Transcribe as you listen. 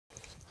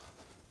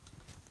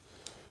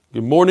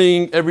Good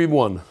morning,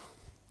 everyone.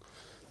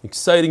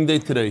 Exciting day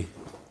today.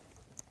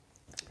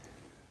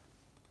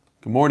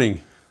 Good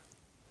morning.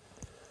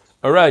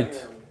 All right.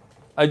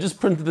 I just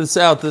printed this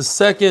out. The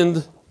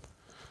second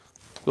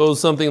goes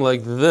something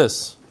like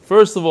this.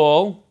 First of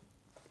all,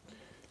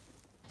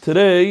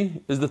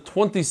 today is the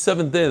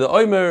 27th day. The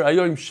Omer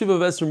Ayoim Shiva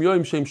Vesrim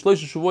Yoim Shem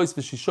Shloisha Shavuos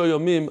V'Shisho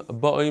Yomim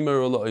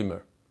Ba'Omer Ola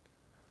Omer.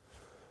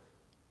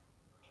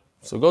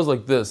 So it goes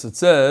like this. It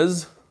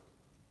says,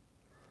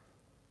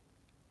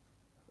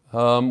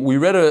 we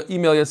read an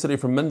email yesterday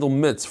from Mendel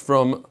Mitz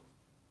from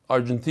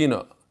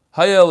Argentina.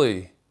 Hi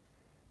Eli,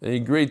 a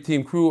great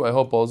team crew. I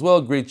hope all is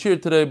well. Great cheer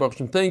today. Baruch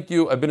Hashem, thank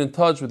you. I've been in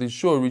touch with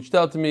Yeshua, reached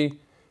out to me.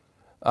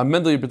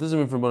 Mendel, your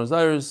participant from Buenos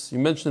Aires. You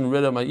mentioned and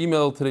read out my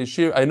email today's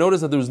shir. I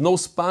noticed that there was no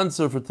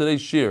sponsor for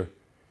today's shir.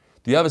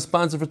 Do you have a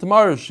sponsor for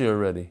tomorrow's shir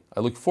already? I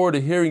look forward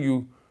to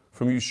hearing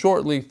from you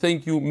shortly.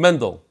 Thank you,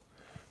 Mendel.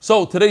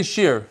 So today's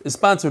shir is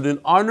sponsored in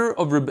honor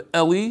of Reb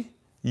Eli,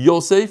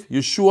 Yosef,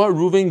 Yeshua,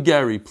 Reuven,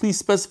 Gary. Please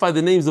specify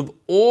the names of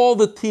all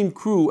the team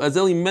crew, as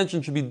Eli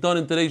mentioned, should be done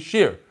in today's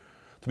shir,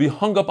 to be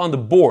hung up on the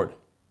board.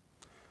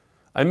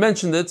 I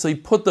mentioned it, so he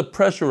put the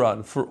pressure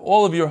on for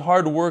all of your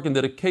hard work and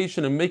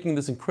dedication in making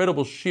this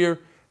incredible shir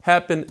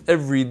happen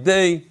every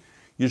day.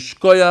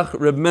 Yishkoyach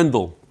Reb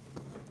Mendel.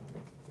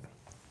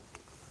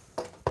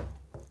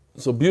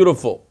 So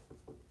beautiful.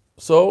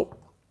 So,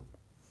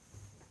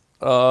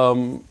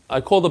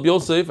 I called up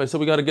Yosef. I said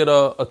we got to get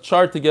a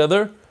chart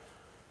together.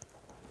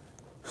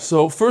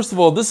 So first of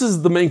all, this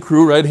is the main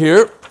crew right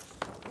here.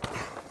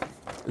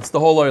 It's the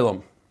whole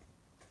oilam.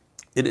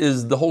 It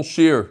is the whole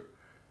shir.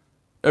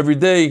 Every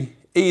day,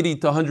 80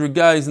 to 100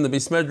 guys in the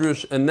Beis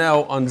Medrash, and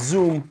now on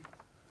Zoom,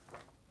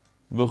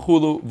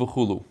 v'chulu,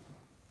 v'chulu.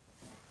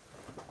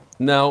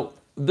 Now,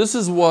 this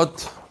is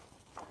what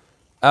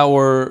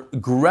our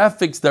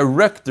graphics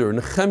director,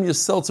 Nechemia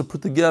Seltzer,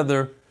 put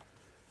together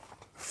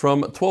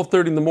from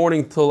 12:30 in the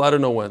morning till I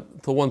don't know when,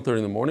 till 1:30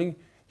 in the morning.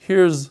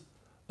 Here's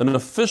an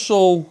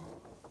official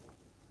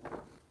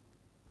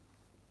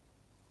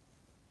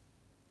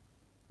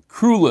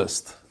crew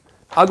list.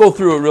 I'll go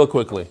through it real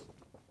quickly.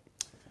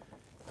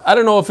 I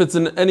don't know if it's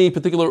in any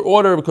particular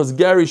order because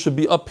Gary should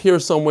be up here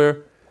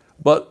somewhere,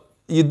 but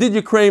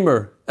Yedidya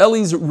Kramer,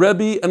 Eli's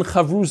Rebbe and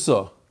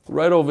Chavrusa,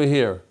 right over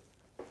here.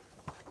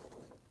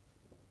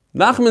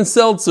 Nachman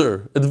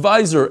Seltzer,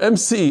 advisor,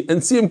 MC,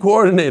 and CM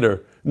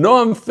coordinator.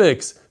 Noam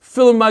Fix,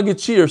 Philip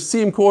Magachir,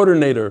 CM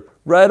coordinator,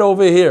 right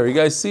over here. You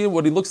guys see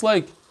what he looks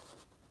like?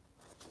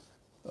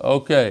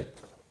 Okay.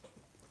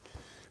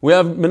 We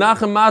have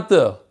Menachem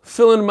Mata,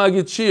 Philip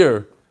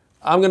Magachir.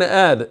 I'm going to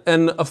add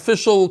an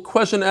official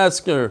question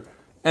asker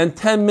and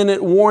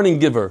 10-minute warning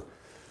giver.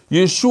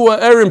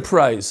 Yeshua Aaron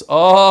Price.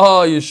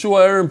 Oh,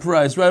 Yeshua Aaron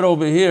Price, right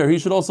over here. He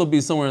should also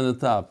be somewhere in the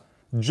top.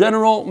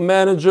 General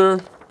manager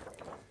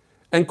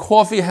and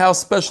coffee house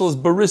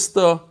specialist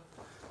barista,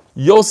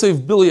 Yosef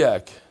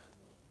Biliak.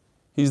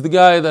 He's the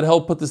guy that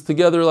helped put this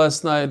together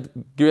last night,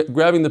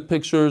 grabbing the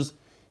pictures.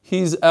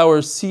 He's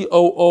our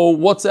COO,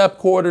 WhatsApp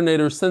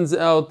coordinator, sends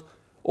out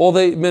all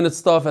the 8-minute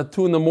stuff at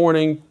 2 in the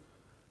morning.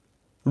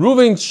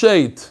 Reuven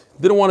Shait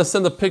didn't want to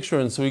send a picture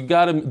in, so he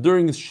got him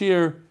during the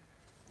shir.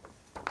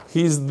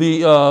 He's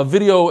the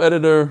video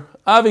editor,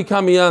 Avi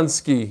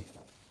Kamiansky.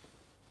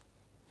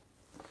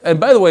 And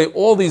by the way,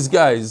 all these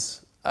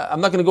guys,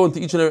 I'm not going to go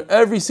into each and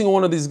every single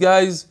one of these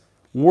guys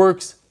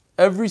works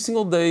every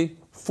single day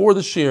for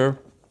the shir.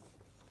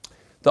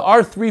 There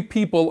are 3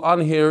 people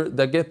on here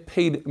that get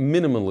paid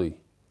minimally.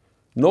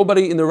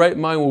 Nobody in their right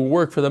mind will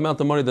work for the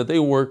amount of money that they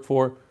work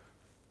for.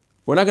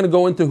 We're not going to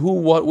go into who,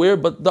 what, where,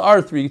 but there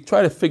are 3.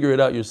 Try to figure it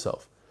out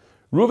yourself.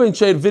 Reuven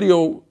Shade,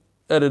 video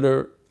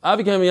editor.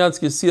 Avi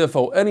Kamiansky,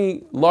 CFO.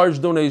 Any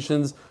large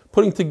donations,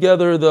 putting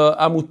together the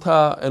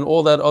Amuta and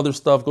all that other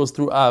stuff goes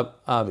through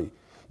Avi.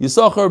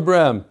 Yisachar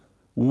Bram,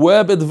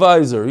 web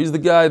advisor. He's the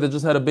guy that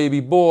just had a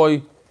baby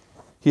boy.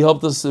 He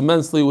helped us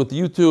immensely with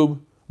YouTube.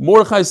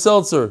 Mordechai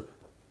Seltzer.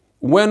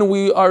 When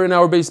we are in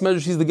our base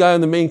measures, he's the guy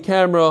on the main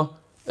camera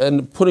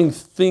and putting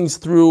things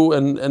through,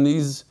 and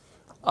he's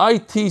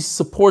IT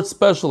support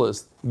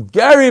specialist.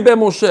 Gary Ben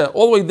Moshe,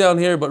 all the way down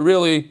here, but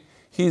really,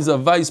 he's a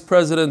vice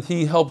president.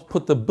 He helped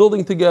put the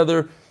building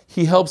together.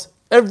 He helps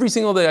every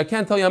single day. I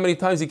can't tell you how many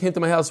times he came to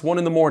my house 1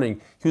 in the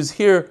morning. He was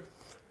here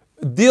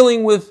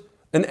dealing with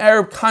an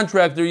Arab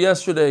contractor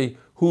yesterday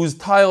whose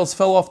tiles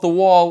fell off the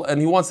wall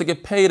and he wants to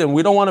get paid and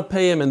we don't want to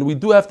pay him and we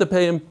do have to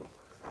pay him.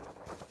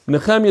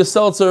 Nechemia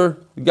Seltzer,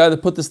 the guy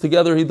that put this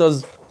together, he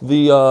does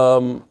the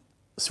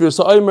Sfir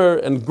Sa'omer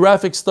and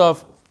graphic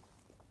stuff.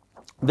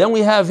 Then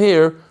we have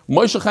here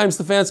Moshe Chaim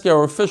Stefanski,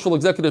 our official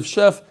executive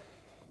chef.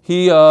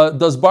 He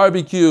does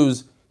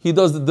barbecues. He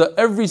does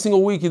every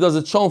single week. He does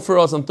a chon for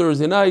us on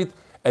Thursday night.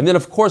 And then,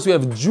 of course, we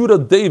have Judah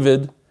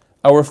David,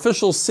 our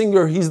official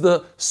singer. He's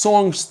the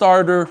song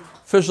starter,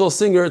 official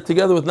singer,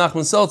 together with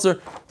Nachman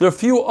Seltzer. There are a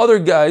few other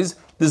guys.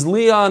 There's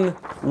Leon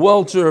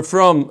Welcher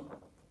from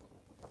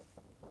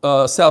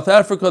South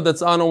Africa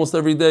that's on almost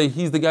every day.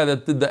 He's the guy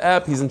that did the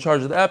app. He's in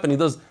charge of the app, and he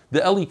does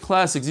the Eli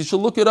Classics. You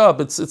should look it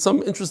up. It's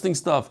some interesting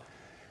stuff.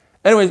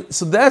 Anyway,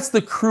 so that's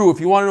the crew. If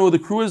you want to know what the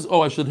crew is,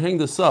 I should hang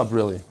this up,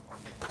 really.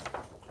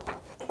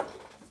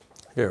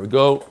 Here we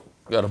go.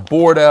 We got a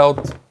board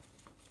out.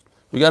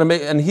 We got to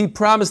make, and he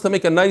promised to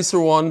make a nicer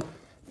one,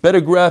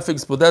 better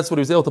graphics, but that's what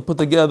he was able to put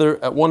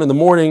together at 1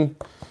 a.m.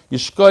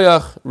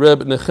 Yishkoyach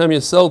Reb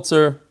Nechemia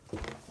Seltzer.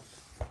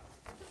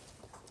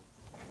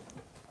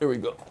 Here we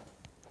go.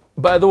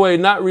 By the way,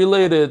 not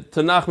related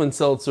to Nachman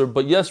Seltzer,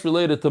 but yes,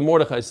 related to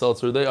Mordechai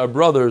Seltzer. They are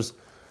brothers,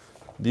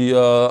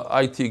 the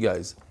IT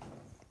guys.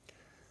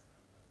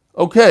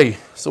 Okay,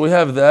 so we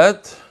have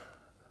that.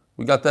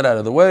 We got that out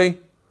of the way.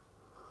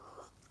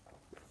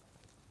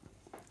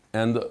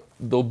 And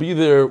they'll be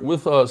there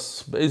with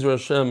us, Be'ezer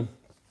Hashem.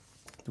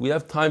 Do we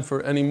have time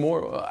for any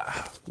more?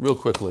 Real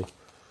quickly.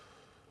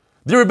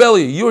 Dear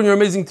Rebelli, you and your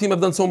amazing team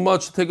have done so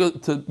much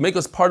to make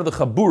us part of the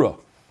Chabura.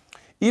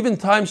 Even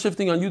time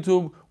shifting on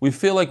YouTube, we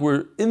feel like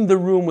we're in the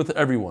room with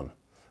everyone.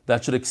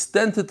 That should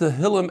extend to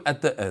Tehillim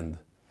at the end.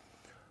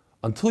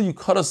 Until you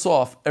cut us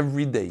off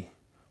every day.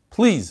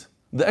 Please,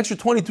 the extra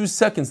 22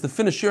 seconds to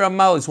finish Shir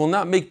HaMalis will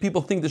not make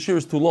people think the Shir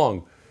is too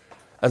long.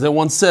 As I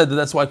once said,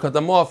 that's why I cut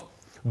them off.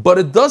 But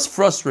it does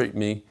frustrate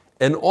me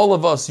and all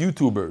of us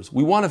YouTubers.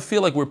 We want to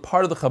feel like we're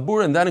part of the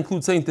Chabura, and that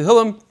includes saying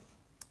Tehillim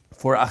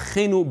for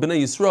Achenu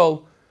B'nai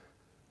Yisrael,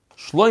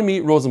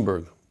 Shlomi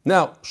Rosenberg.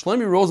 Now,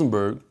 Shlomi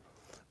Rosenberg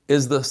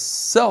is the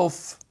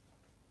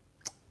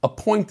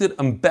self-appointed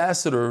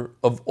ambassador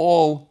of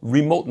all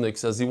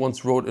remoteness, as he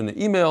once wrote in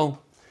an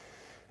email.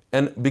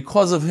 And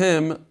because of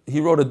him,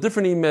 he wrote a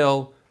different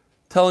email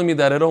telling me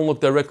that I don't look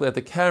directly at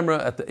the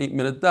camera at the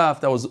 8-minute daf.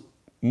 That was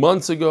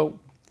months ago.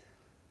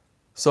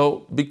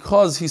 So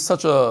because he's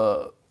such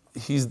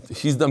he's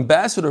the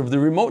ambassador of the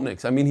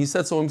remoteness. I mean, he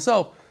said so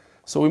himself.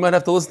 So we might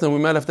have to listen to him. We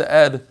might have to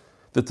add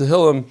the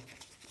Tehillim.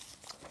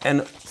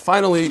 And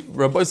finally,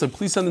 Rabbi said,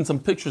 please send in some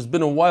pictures. It's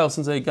been a while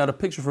since I got a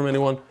picture from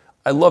anyone.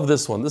 I love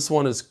this one. This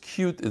one is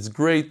cute. It's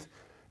great.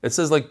 It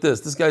says like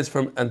this. This guy's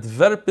from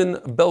Antwerpen,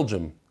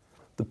 Belgium.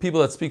 The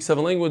people that speak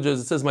 7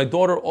 languages. It says, my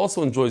daughter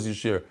also enjoys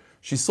Yishir.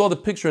 She saw the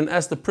picture and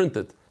asked to print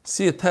it.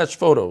 See attached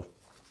photo.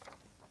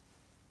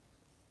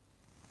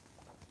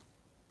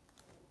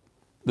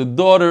 The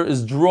daughter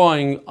is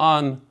drawing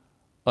on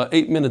an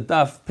 8-minute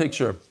daf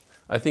picture.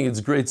 I think it's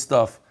great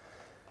stuff.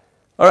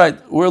 All right,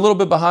 we're a little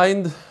bit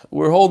behind.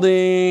 We're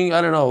holding,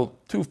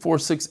 2, 4,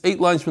 6, 8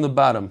 lines from the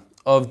bottom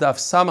of daf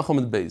Samach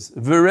Amud Beis.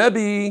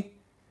 V'Rebbe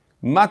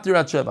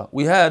Matirat Sheva.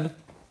 We had,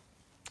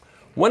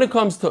 when it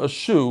comes to a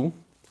shoe,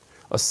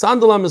 a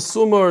sandal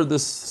HaMesumar,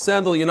 this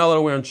sandal you're not allowed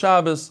to wear on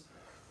Shabbos.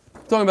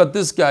 Talking about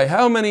this guy,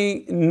 how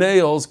many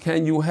nails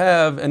can you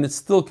have and it's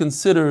still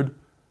considered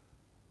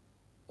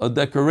a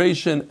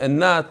decoration and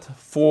not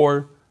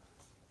for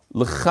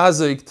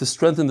lechazik, to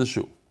strengthen the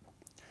shoe?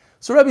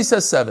 So Rebbe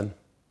says 7.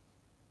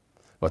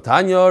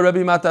 Vatanya Rebbe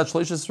Matat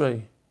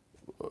Shleishes.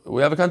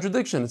 We have a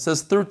contradiction. It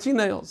says 13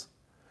 nails.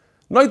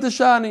 Noit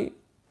Shani.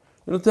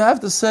 To have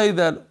to say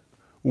that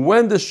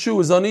when the shoe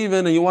is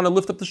uneven and you want to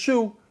lift up the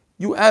shoe,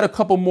 you add a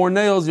couple more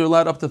nails, you're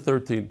allowed up to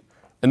 13.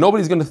 And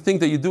nobody's going to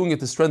think that you're doing it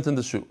to strengthen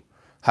the shoe.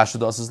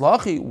 Hashadas is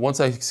lachi. Once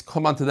I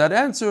come on to that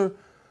answer,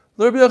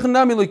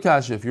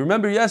 if you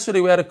remember yesterday,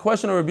 we had a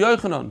question on Rabbi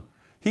Yochanan.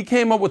 He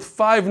came up with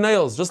 5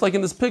 nails, just like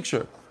in this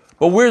picture.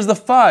 But where's the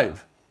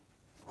 5?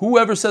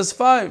 Whoever says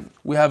 5,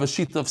 we have a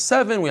sheet of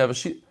 7, we have a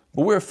sheet,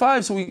 but we're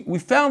 5. So we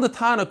found a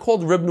Tana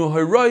called Reb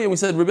Nuhayroi, and we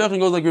said Rabbi Yochanan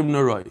goes like Reb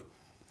Nuhayroi.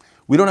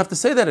 We don't have to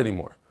say that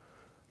anymore.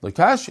 Like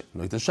Kashi,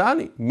 like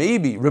Tashani.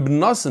 Maybe Reb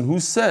Nassan,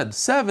 who said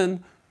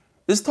 7,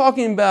 is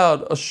talking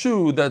about a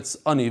shoe that's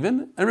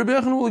uneven, and Rabbi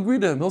Yochanan will agree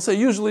to him. He'll say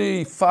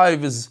usually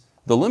 5 is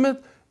the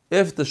limit.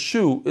 If the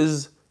shoe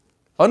is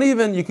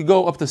uneven, you could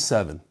go up to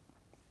 7.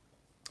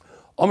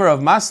 Omer of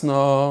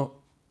Masna,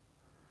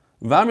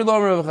 V'amir lo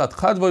Omer of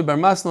Chadvoy bar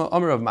Masna,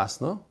 Omer of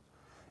Masna,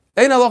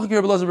 Ein halacha ki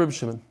Reb Elazar Reb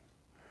Shimon.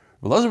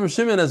 Reb Elazar Reb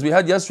Shimon, as we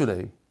had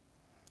yesterday,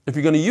 if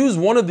you're going to use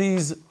one of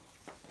these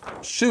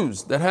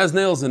shoes that has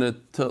nails in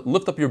it to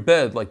lift up your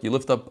bed, like you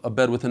lift up a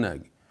bed with an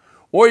egg,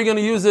 or you're going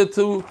to use it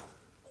to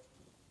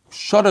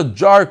shut a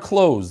jar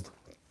closed,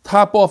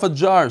 top off a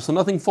jar so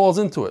nothing falls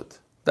into it,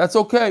 that's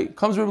okay.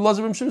 Comes Reb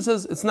Elazar Reb Shimon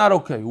says it's not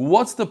okay.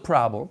 What's the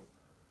problem?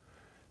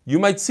 You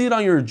might see it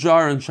on your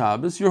jar on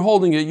Shabbos. You're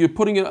holding it. You're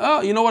putting it.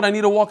 Oh, you know what? I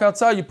need to walk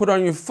outside. You put it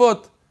on your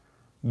foot.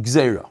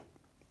 Gzeira.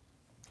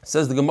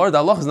 Says the Gemara. The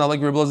Allah is not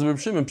like Reb Elazar Reb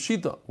Shimon.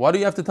 Pshita. Why do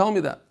you have to tell me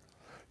that?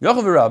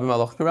 Yachav Rabim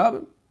Allah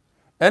Karabim.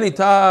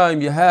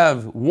 Anytime you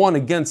have one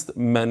against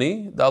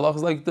many, the Allah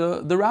is like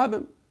the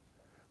Rabbim.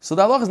 So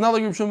the Allah is not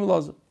like Reb Shimon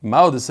Elazar.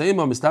 Mao the same.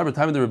 Mistaber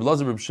time the Reb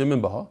Elazar Reb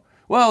Shimon Baha.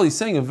 Well, he's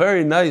saying a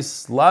very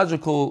nice,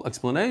 logical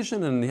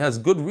explanation, and he has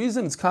good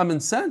reason. It's common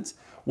sense.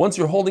 Once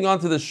you're holding on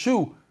to the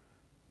shoe,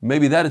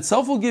 maybe that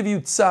itself will give you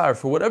tsar,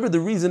 for whatever the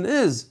reason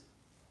is.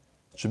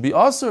 It should be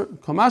aser.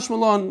 Kamash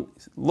Malon,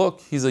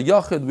 look, he's a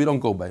yachid, we don't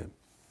go by him.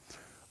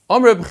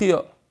 Reb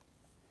Chia.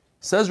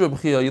 Says Reb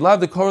Chia, Yilav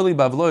de Korli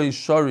Bavloi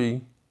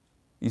Shari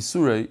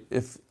Isurei.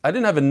 If I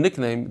didn't have a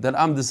nickname, that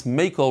I'm this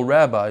Makel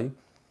rabbi,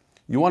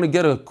 you want to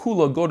get a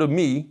kula, go to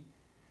me.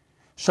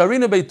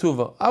 Sharina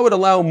Beituva, I would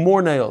allow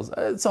more nails.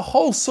 It's a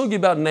whole sugi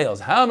about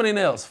nails. How many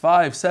nails?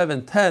 5,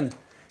 7, 10.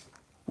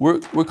 We're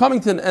coming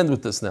to an end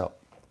with this now.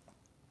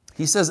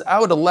 He says, I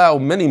would allow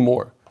many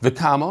more.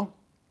 Vikama.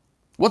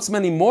 What's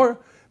many more?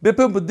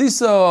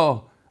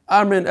 Bepumpadisa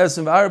Amrin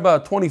Esim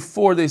Arba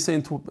 24, they say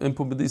in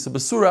Pumpadisa.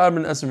 Basura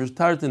Amrin Esim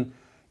Tartan,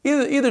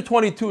 either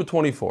 22 or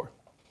 24.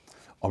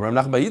 Rav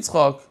Nachman bar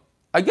Yitzchak,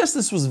 I guess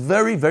this was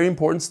very, very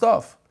important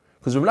stuff.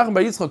 Because Rav Nachman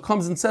bar Yitzchak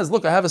comes and says,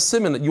 look, I have a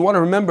siman. You want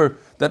to remember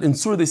that in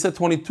Surah they said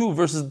 22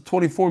 versus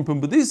 24 in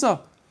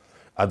Pumbedisa.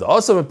 Ad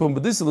Asam in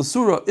Pumbedisa, the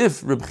Surah,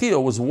 if Reb Chia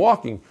was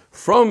walking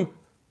from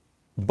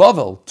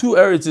Bavel to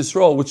Eretz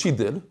Yisrael, which he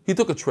did, he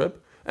took a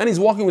trip, and he's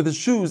walking with his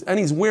shoes, and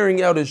he's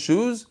wearing out his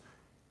shoes.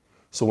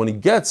 So when he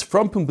gets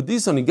from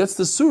Pumbedisa and he gets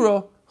to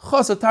Surah,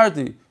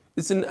 Chasatarti,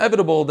 it's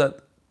inevitable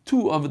that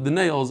 2 of the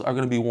nails are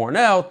going to be worn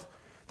out.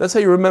 That's how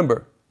you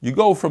remember. You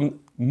go from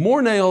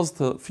more nails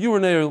to fewer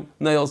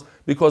nails,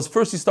 because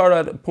first you start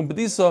at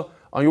Pumbedisa,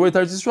 on your way to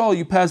Eretz Yisrael,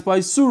 you pass by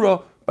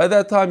Surah. By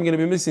that time, you're going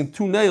to be missing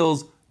 2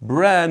 nails,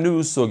 brand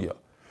new sugya.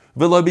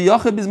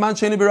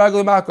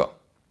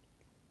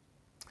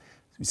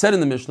 We said in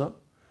the Mishnah,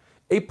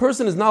 a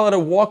person is not allowed to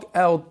walk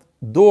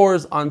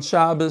outdoors on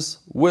Shabbos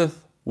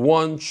with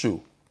 1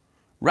 shoe.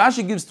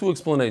 Rashi gives 2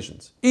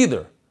 explanations.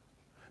 Either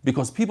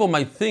because people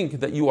might think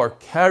that you are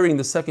carrying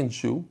the second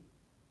shoe,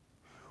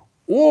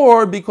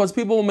 or because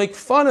people will make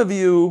fun of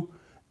you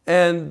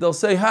and they'll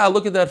say,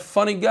 look at that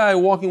funny guy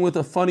walking with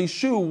a funny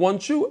shoe, 1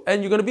 shoe,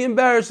 and you're going to be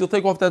embarrassed. You'll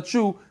take off that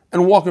shoe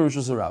and walk in Rosh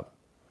Hashanah.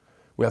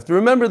 We have to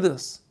remember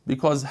this,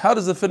 because how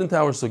does it fit into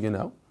our sugya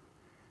now?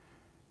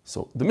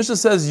 So the Mishnah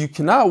says you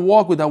cannot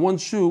walk with that 1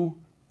 shoe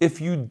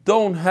if you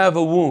don't have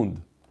a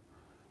wound.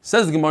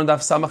 Says the Gemara, Daf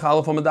Samach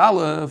Aleph Amud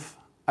Aleph.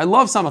 I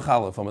love Samach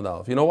Aleph Amud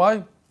Aleph. You know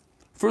why?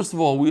 First of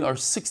all, we are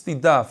 60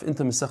 daf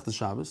into Masechta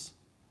Shabbos.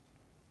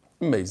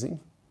 Amazing.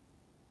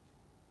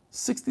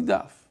 60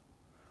 daf.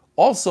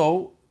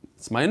 Also,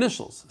 it's my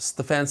initials,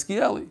 Stefanski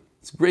Eli.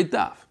 It's a great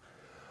daf.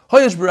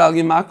 Hoyesh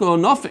Baragi Mako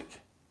Nofik.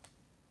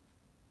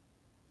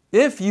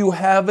 If you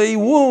have a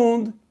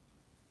wound,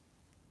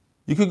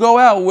 you could go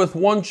out with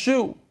 1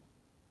 shoe.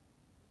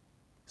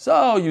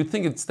 So you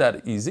think it's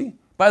that easy.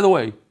 By the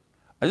way,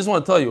 I just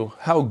want to tell you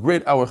how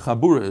great our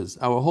Chabura is,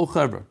 our whole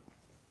Chabura.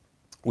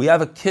 We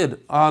have a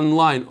kid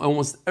online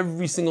almost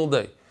every single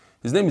day.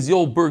 His name is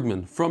Yoel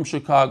Bergman from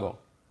Chicago.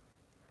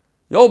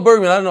 Yoel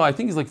Bergman, I don't know, I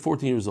think he's like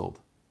 14 years old.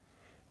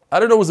 I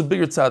don't know who's a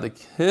bigger tzaddik,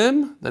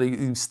 him, that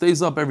he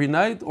stays up every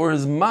night, or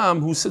his mom,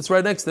 who sits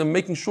right next to him,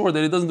 making sure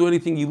that he doesn't do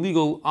anything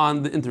illegal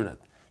on the internet.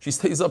 She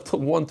stays up till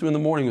 1, 2 in the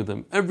morning with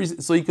him,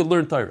 so he could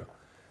learn Torah.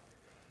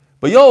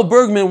 But Yoel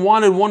Bergman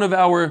wanted one of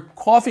our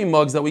coffee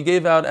mugs that we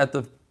gave out at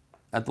the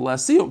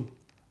last Siyum.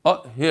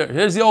 Oh,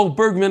 here's Yoel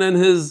Bergman and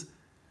his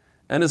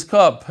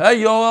cup.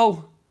 Hey,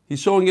 Yoel, he's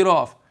showing it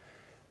off.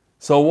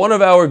 So one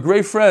of our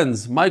great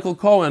friends, Michael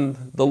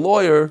Cohen, the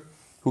lawyer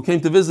who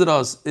came to visit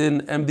us in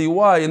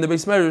MDY in the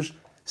Beis Medrash,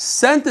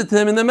 sent it to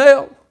him in the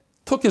mail.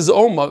 Took his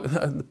own mug.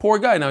 The poor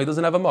guy, now he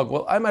doesn't have a mug.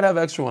 Well, I might have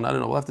an extra one. I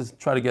don't know. We'll have to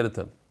try to get it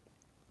to him.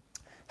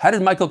 How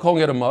did Michael Cohen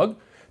get a mug?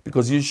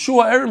 Because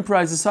Yeshua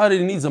Ehrenpreis decided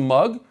he needs a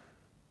mug.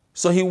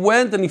 So he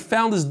went and he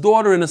found his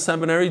daughter in a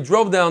seminary,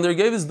 drove down there,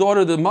 gave his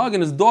daughter the mug,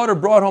 and his daughter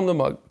brought home the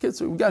mug.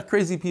 Kids, we got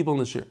crazy people in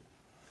this year.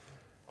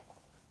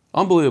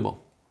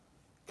 Unbelievable.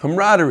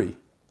 Camaraderie.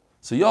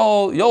 So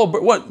y'all,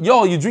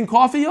 you drink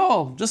coffee,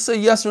 y'all? Just say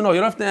yes or no.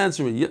 You don't have to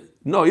answer me.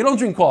 No, you don't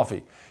drink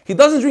coffee. He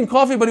doesn't drink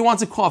coffee, but he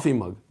wants a coffee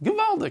mug.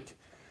 Gewaldig.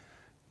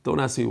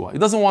 Don't ask me why. He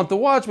doesn't want the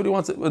watch, but he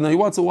wants it. No, he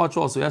wants a watch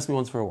also. He asked me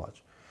once for a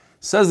watch.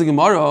 Says the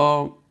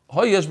Gemara,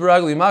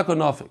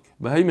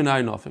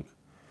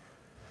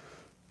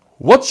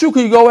 what shoe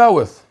can you go out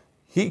with?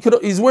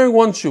 He's wearing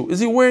 1 shoe. Is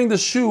he wearing the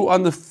shoe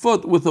on the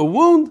foot with a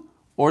wound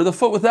or the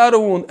foot without a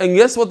wound? And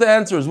guess what the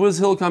answer is? What is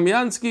Hillel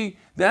Kamiansky?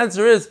 The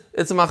answer is,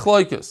 it's a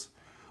machloikis.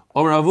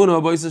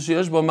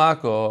 Ravuna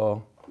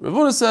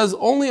says,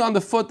 only on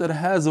the foot that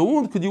has a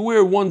wound could you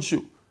wear 1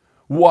 shoe.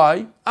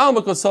 Why? Why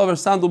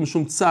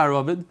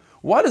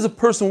does a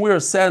person wear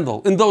a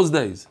sandal in those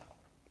days?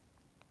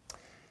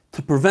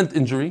 To prevent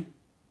injury.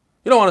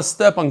 You don't want to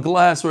step on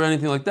glass or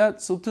anything like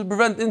that. So to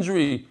prevent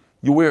injury,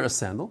 you wear a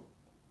sandal.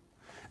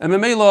 And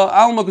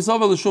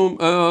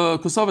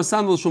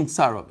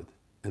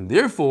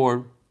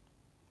therefore,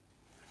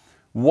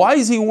 why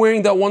is he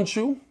wearing that 1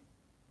 shoe?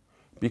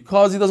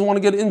 Because he doesn't want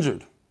to get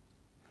injured.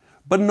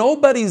 But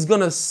nobody's going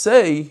to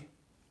say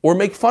or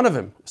make fun of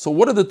him. So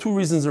what are the 2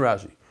 reasons in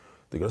Rashi?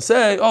 They're going to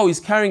say, oh,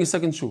 he's carrying a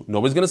second shoe.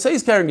 Nobody's going to say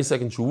he's carrying a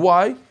second shoe.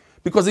 Why?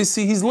 Because they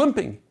see he's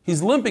limping.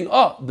 He's limping.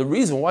 The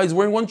reason why he's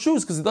wearing 1 shoe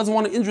is because he doesn't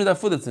want to injure that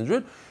foot that's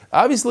injured.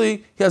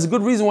 Obviously, he has a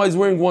good reason why he's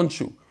wearing 1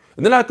 shoe.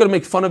 And they're not going to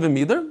make fun of him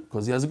either,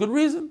 because he has a good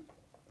reason.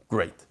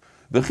 Great.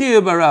 He's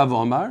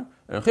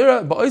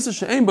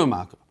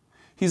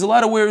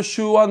allowed to wear a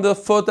shoe on the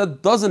foot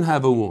that doesn't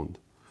have a wound.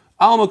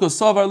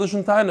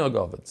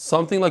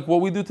 Something like what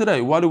we do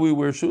today. Why do we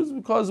wear shoes?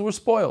 Because we're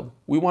spoiled.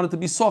 We want it to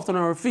be soft on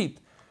our feet.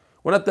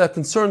 We're not that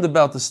concerned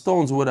about the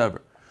stones or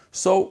whatever.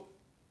 So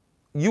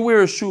you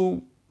wear a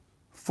shoe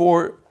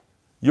for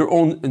your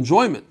own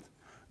enjoyment.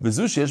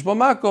 So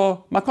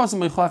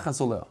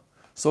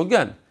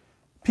again,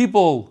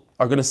 people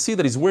are going to see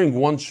that he's wearing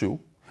one shoe,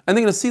 and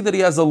they're going to see that he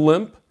has a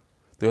limp.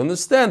 They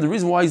understand the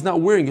reason why he's not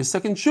wearing his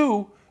second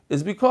shoe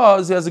is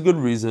because he has a good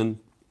reason.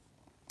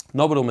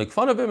 Nobody will make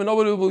fun of him, and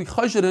nobody will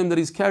chashed him that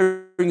he's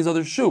carrying his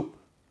other shoe.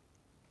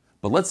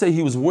 But let's say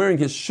he was wearing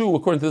his shoe,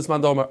 according to this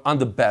man on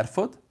the bad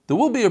foot, there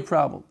will be a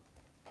problem.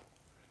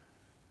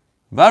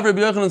 So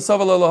Rabbi Yochanan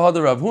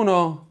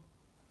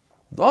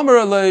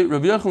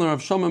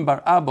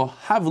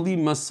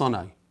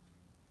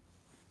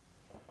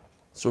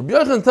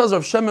tells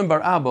Rav Shemin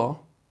bar Abba,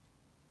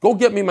 go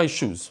get me my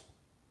shoes.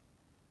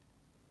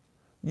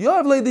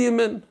 Yav lay the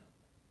yamin.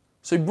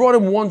 So he brought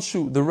him one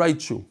shoe, the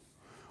right shoe.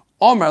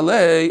 Omar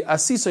le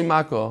asisay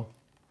maka.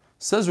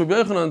 Says Rabbi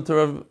Yochanan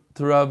to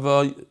Rav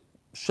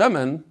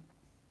Shemin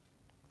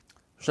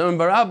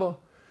bar Abba,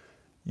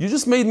 you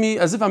just made me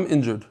as if I'm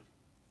injured.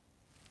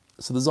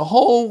 So there's a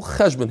whole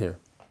cheshbon here.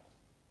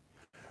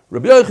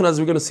 Rabbi Yochanan, as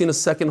we're going to see in a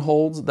second,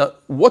 holds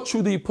that what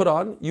shoe do you put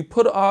on? You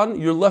put on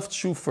your left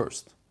shoe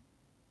first.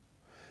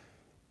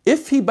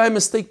 If he by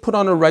mistake put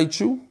on a right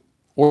shoe,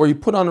 or he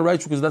put on a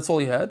right shoe because that's all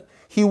he had,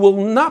 he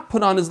will not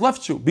put on his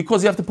left shoe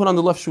because you have to put on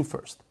the left shoe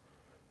first.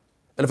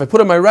 And if I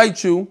put on my right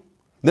shoe,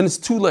 then it's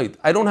too late.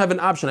 I don't have an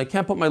option. I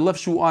can't put my left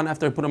shoe on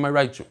after I put on my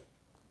right shoe.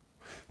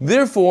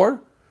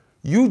 Therefore,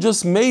 you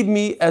just made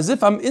me as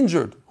if I'm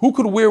injured. Who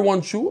could wear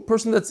one shoe? A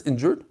person that's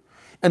injured.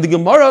 And the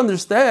Gemara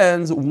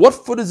understands what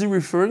foot is he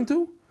referring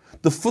to?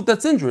 The foot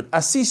that's injured.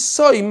 Asi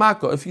soy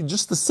maka. If you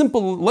just the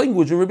simple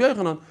language in Rabbi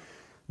Yochanan,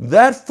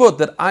 that foot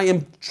that I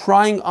am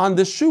trying on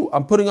this shoe,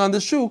 I'm putting on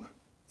this shoe,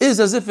 is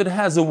as if it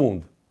has a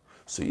wound.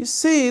 So you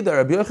see that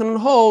Rabbi Yochanan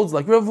holds,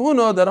 like Rav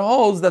Huna, that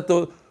holds that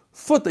the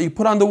foot that you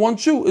put on the one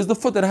shoe is the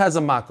foot that has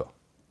a maka.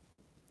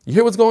 You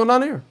hear what's going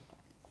on here?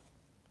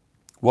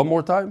 One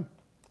more time.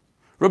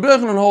 Rabbi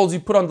Yochanan holds you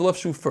put on the left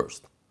shoe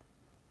first.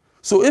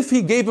 So if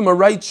he gave him a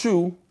right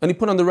shoe and he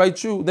put on the right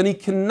shoe, then he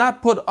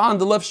cannot put on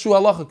the left shoe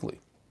halachically.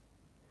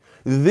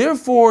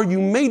 Therefore, you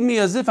made me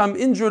as if I'm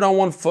injured on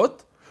one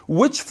foot.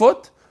 Which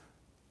foot?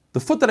 The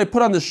foot that I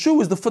put on the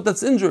shoe is the foot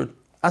that's injured.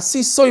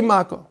 Asi soy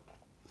maka.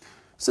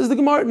 Says the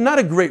Gemara, not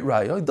a great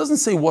raya. It doesn't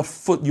say what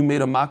foot you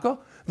made a maka.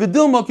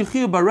 Maybe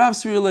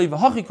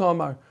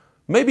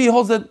he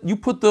holds that you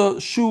put the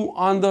shoe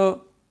on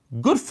the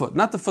good foot,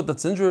 not the foot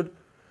that's injured.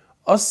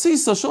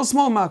 Asisa shel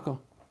small maka.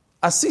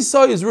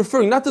 Asisa is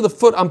referring not to the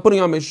foot I'm putting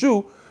on my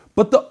shoe,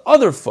 but the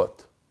other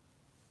foot.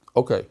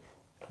 Okay,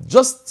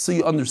 just so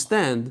you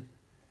understand,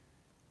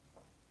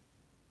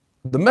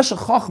 the Meshech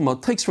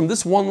Chachma takes from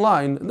this one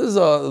line, this is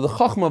the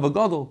Chachma of a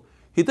Gadol,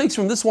 he takes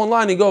from this one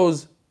line, he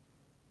goes,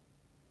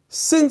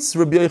 since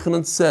Rabbi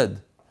Yochanan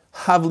said,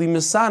 Havli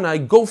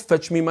Misanai, go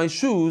fetch me my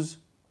shoes.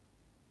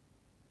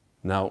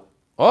 Now,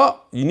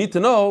 you need to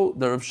know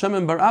that Rav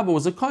Shemin bar Abba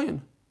was a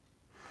Kohen.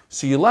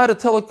 So you're allowed to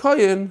tell a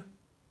Kohen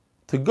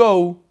to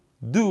go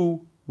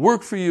do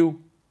work for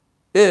you.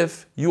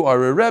 If you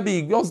are a Rebbe,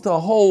 he goes to a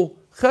whole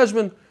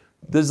cheshbon.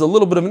 There's a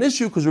little bit of an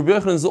issue because Rabbi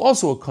Yochanan is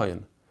also a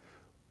Kohen.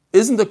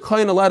 Isn't a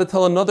Kohen allowed to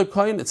tell another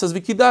Kohen? It says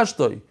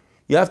Vikidashtoi.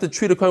 You have to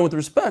treat a Kohen with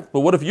respect.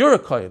 But what if you're a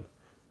Kohen?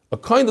 A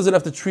Kohen doesn't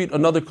have to treat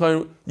another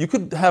Kohen. You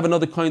could have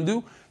another Kohen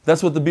do.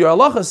 That's what the Bir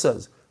Halacha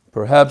says.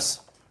 Perhaps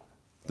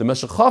the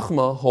Meshech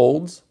Chachma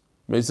holds,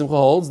 Meir Simcha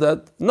holds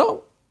that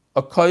no,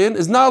 a Kohen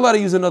is not allowed to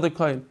use another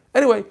Kohen.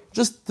 Anyway,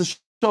 just to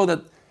show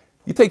that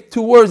you take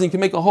two words and you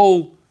can make a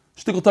whole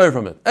shtickle tire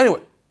from it.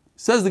 Anyway,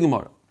 says the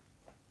Gemara.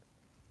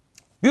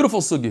 Beautiful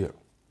sugi here.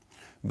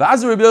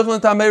 V'az Rabbi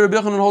Yochanan Tamei, Rabbi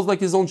Yochanan holds like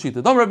his own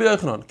shita. Dam Rabbi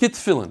Yochanan, kit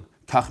tefillin,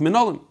 kach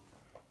minolim.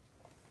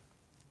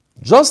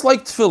 Just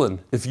like tefillin,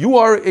 if you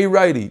are a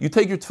righty, you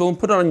take your tefillin,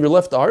 put it on your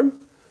left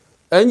arm,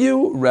 and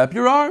you wrap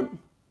your arm.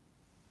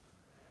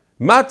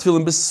 Mat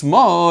tefillin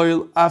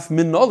b'smail, af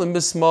minolim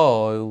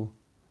b'smail.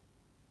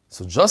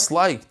 So just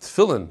like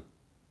tefillin,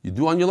 you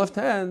do on your left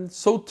hand,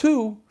 so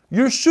too,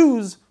 your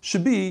shoes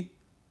should be,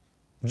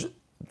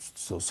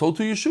 so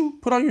too your shoe,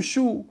 put on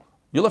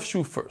your left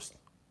shoe first.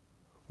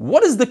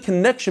 What is the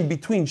connection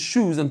between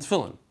shoes and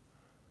tefillin?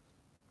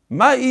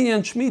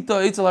 Ma'inyan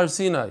shmita eitzel har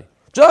Sinai.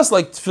 Just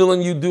like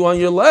tefillin you do on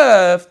your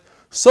left,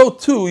 so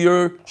too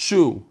your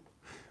shoe.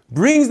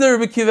 Brings the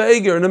Rebbe Akiva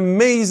Eiger an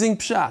amazing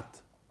pshat.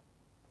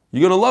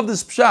 You're going to love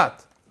this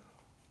pshat.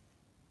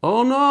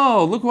 Oh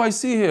no, look who I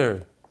see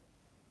here.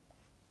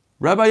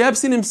 Rabbi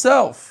Epstein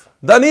himself.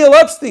 Daniel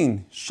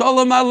Epstein.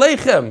 Shalom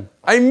Aleichem.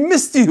 I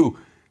missed you.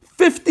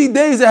 50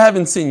 days I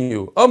haven't seen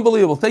you.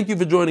 Unbelievable. Thank you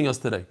for joining us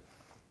today.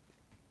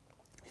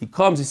 He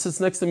comes, he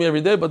sits next to me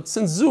every day, but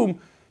since Zoom,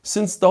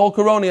 since the whole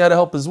corona, he had to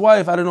help his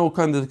wife. I don't know what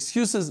kind of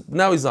excuses.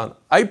 Now he's on.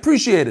 I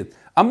appreciate it.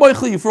 I'm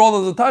moichli you for all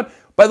of the time.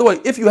 By the way,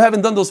 if you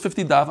haven't done those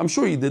 50 daf, I'm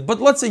sure you did,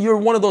 but let's say you're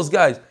one of those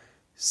guys,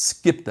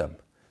 skip them.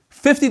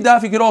 50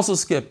 daf you could also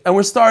skip. And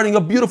we're starting a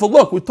beautiful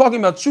look. We're talking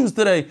about shoes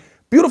today.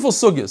 Beautiful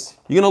sugyas.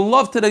 You're going to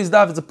love today's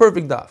daf. It's a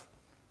perfect daf.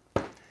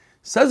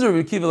 Says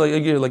Rabbi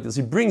Akiva like this.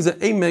 He brings an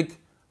Emek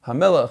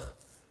Hamelach.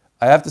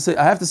 I have to say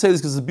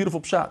this because it's a beautiful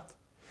pshat.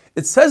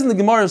 It says in the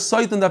Gemara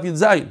Sait and Daf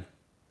Yud Zayin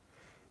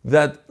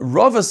that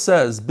Rava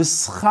says,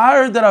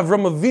 B'schar that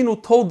Avram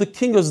Avinu told the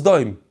king of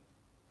Sdom,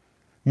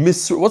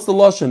 what's the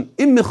lashon?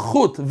 Im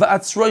mechut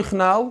v'atzroich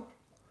nal.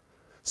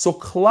 So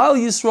Klal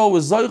Yisrael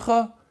was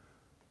zoicha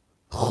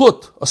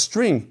chut, a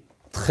string,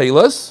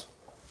 tchelas.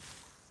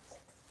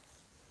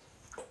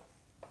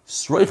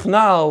 Sroich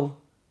nal,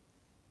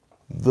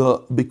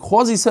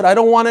 because he said, I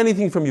don't want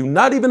anything from you,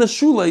 not even a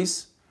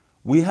shoelace,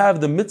 we have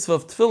the mitzvah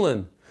of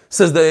tefillin.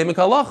 Says the Emek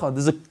Halacha.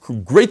 There's a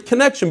great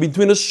connection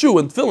between a shoe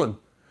and tefillin.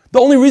 The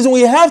only reason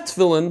we have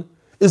tefillin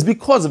is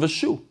because of a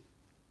shoe.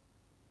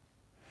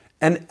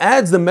 And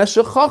adds the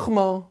Meshech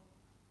Chachma.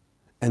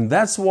 And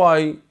that's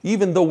why,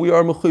 even though we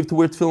are mechuyev to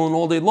wear tefillin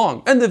all day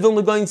long, and the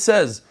Vilna Gaon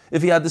says,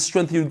 if he had the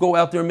strength, he would go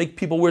out there and make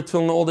people wear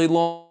tefillin all day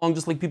long,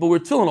 just like people wear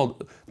tefillin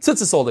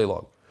tzitzis all day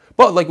long.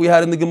 But like we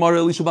had in the Gemara,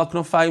 Elisha Bal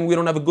Knafayim, we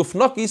don't have a guf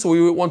naki, so we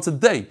do it once a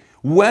day.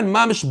 When?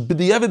 Mamish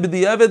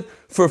b'di'evid,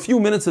 for a few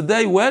minutes a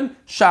day. When?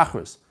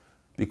 Shachris.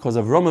 Because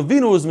of Avram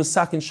Avinu is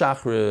Mesakin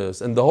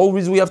Shachris. And the whole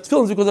reason we have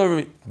tefillin is because of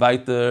Avram.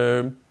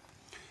 Weiter.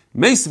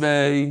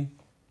 Meisvei.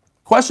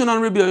 Question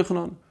on Rabbi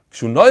Yochanan. It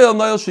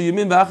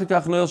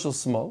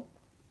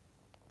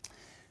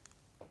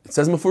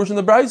says Mefurish in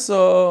the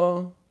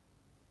Brisa,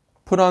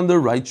 put on the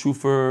right shoe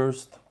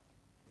first.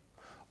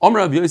 We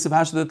have a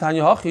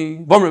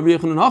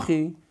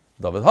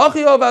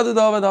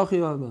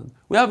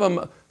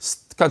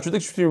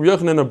contradiction between Rabbi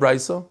Yochanan and a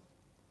Brisa.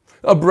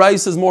 A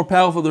Brisa is more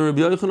powerful than Rabbi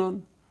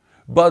Yochanan,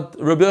 but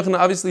Rabbi Yochanan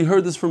obviously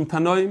heard this from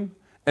Tanoim,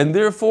 and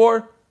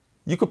therefore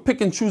you could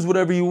pick and choose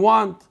whatever you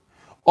want.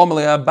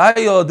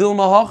 Maybe you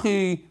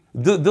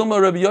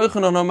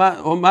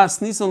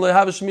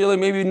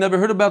never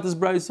heard about this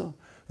Brisa.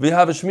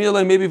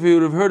 Maybe if he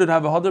would have heard it,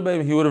 have a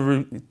hadar, he would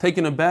have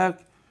taken it back,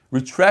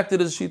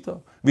 retracted his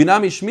shita.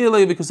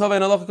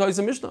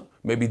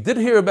 Maybe he did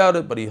hear about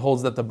it, but he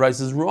holds that the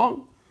Brisa is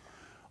wrong.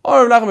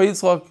 Or this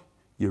is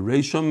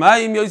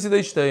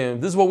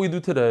what we do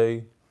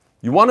today.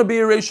 You want to be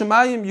a Reish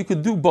Shamayim, you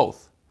could do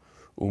both.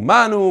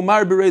 But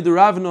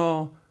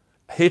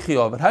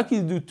how can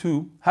you do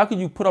two? How can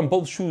you put on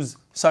both shoes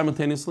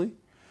simultaneously?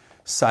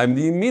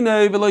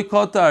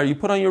 You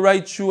put on your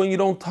right shoe and you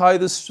don't tie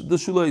the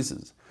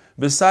shoelaces.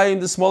 And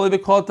then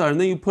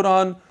you put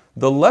on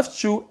the left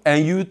shoe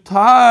and you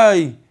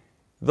tie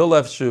the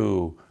left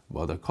shoe.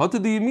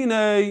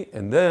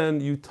 And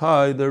then you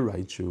tie the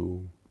right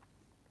shoe.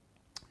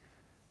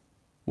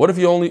 What if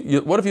you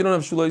don't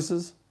have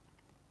shoelaces?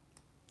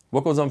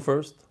 What goes on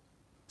first?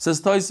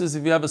 Says Taisus,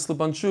 if you have a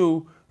slip-on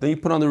shoe, then you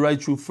put on the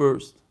right shoe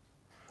first.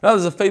 Now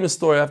there's a famous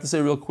story, I have to say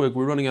real quick,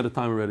 we're running out of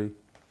time already.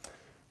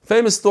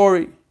 Famous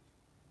story.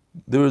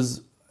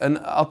 And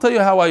I'll tell you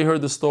how I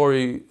heard the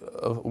story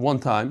one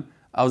time.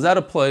 I was at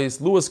a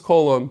place, Louis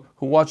Kolam,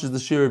 who watches the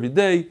shir every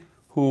day,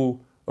 who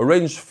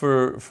arranged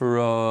for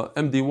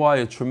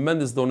MDY a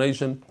tremendous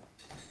donation.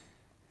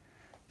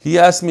 He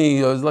asked me,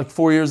 it was like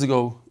 4 years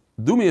ago,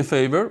 do me a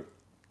favor,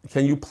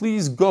 can you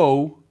please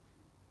go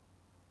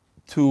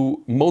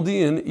to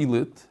Modi'in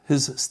Eilit?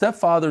 His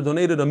stepfather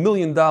donated $1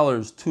 million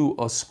to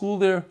a school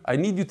there. I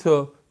need you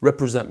to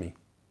represent me.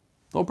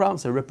 No problem,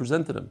 so I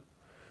represented him.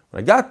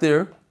 When I got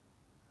there, I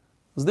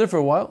was there for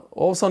a while.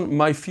 All of a sudden,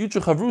 my future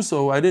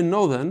chavruso, I didn't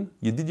know then,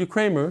 Yedidia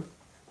Kramer,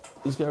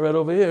 this guy right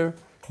over here,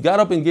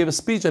 got up and gave a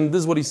speech, and this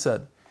is what he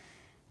said.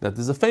 That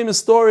there's a famous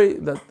story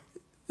that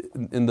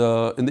in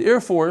the Air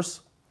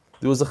Force,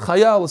 there was a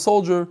chayal, a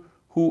soldier,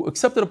 who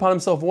accepted upon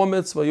himself one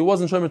mitzvah. He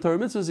wasn't Shomer Torah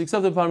mitzvahs, he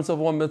accepted upon himself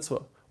one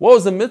mitzvah. What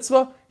was the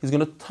mitzvah? He's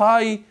going to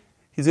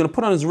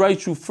put on his right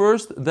shoe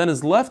first, then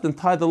his left, and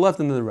tie the left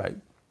and then the right.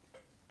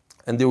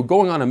 And they were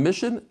going on a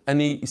mission,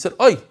 and he said,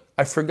 "Oi,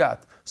 I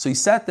forgot." So he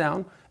sat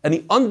down, and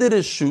he undid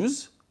his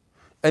shoes,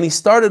 and he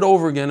started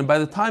over again, and by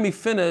the time he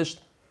finished,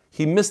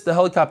 he missed the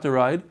helicopter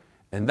ride,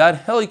 and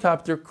that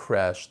helicopter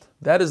crashed.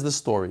 That is the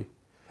story.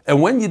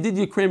 And when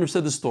Yedidia Kramer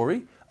said the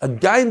story, a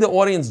guy in the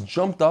audience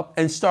jumped up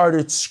and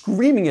started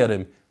screaming at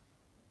him.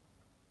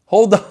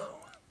 Hold on.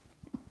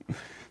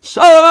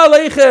 Shalom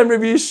Aleichem,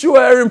 Rabbi Yeshua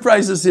Aaron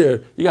Price is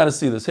here. You got to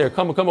see this. Here,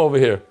 come over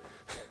here.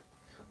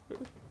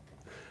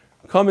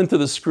 Come into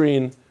the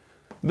screen.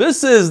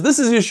 This is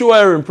Yeshua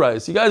Aaron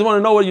Price. You guys want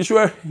to know what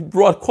Yeshua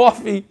brought?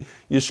 Coffee,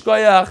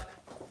 Yishkoyach,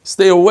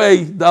 stay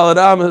away, Daled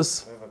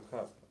Amos. I have a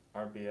cup,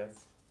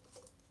 RBS,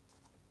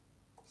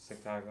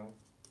 Chicago.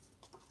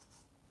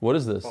 What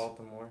is this?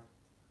 Baltimore.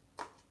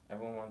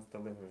 Everyone wants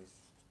deliveries.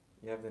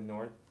 You have the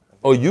North.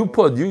 Oh, you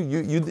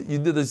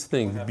did this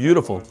thing.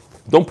 Beautiful.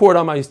 Don't pour it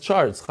on my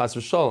charts. Chas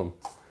v'shalom.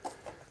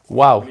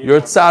 Wow, you're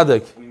a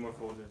tzaddik. We need more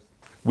folders.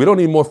 We don't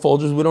need more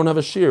Folgers. We don't have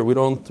a shear.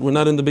 We're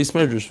not in the base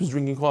measures. Who's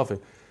drinking coffee?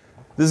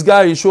 This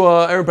guy,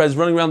 Yeshua Aaron Price, is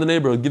running around the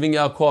neighborhood giving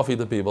out coffee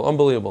to people.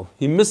 Unbelievable.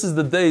 He misses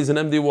the days in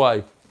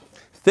MDY.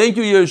 Thank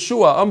you,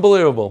 Yeshua.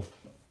 Unbelievable.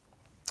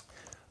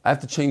 I have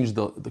to change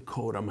the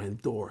code on my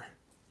door.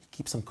 He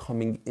keeps on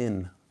coming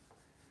in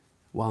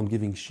while I'm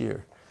giving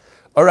shear.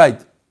 All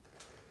right.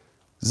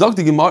 So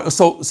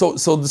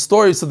the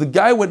story, so the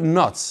guy went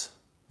nuts.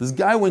 This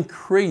guy went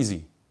crazy.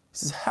 He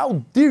says,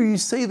 how dare you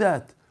say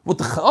that? What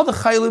the other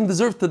chaylim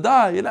deserve to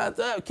die?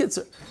 Kids.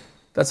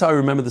 That's how I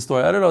remember the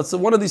story. I don't know. It's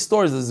one of these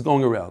stories that is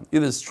going around.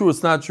 Either it's true,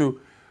 it's not true.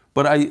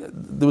 But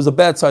there was a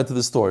bad side to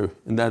the story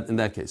in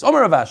that case.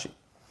 Omer Rav Ashi.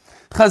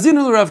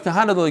 Chazinu Rav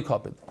Kahana Dali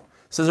Kapid.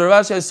 Says Rav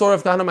Ashi, I saw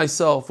Rav Kahana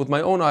myself with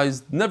my own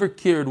eyes, never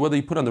cared whether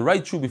he put on the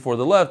right shoe before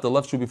the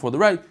left shoe before the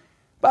right.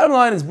 Bottom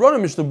line is, Brona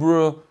Mishnah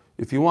Brura,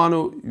 if you want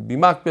to be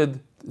makbid,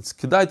 it's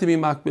kedai to be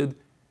makbid.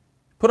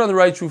 Put on the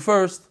right shoe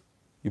first,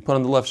 you put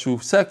on the left shoe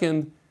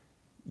second,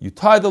 you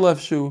tie the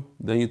left shoe,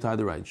 then you tie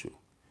the right shoe.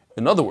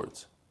 In other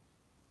words,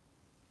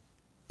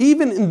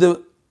 even in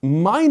the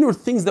minor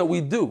things that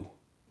we do,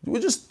 we're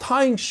just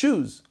tying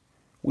shoes.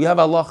 We have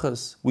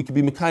halachas, we could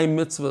be mekayim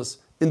mitzvahs.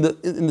 In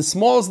the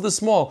smallest of the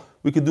small,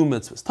 we could do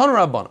mitzvahs. Tanu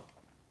Rabbana.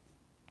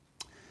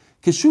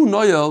 Keshu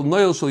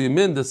noyel shel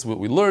yamin, that's what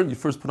we learned. You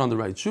first put on the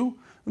right shoe.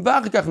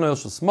 V'achikach noyel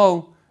shel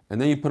small,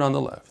 and then you put on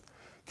the left.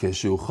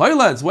 Keshu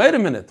choylets, wait a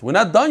minute, we're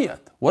not done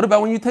yet. What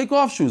about when you take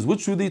off shoes?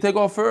 Which shoe do you take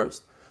off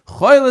first?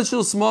 Choylets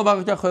shel small,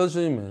 v'achikach choylets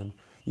shel yamin.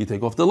 You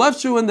take off the left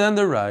shoe and then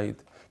the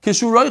right.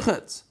 Keshu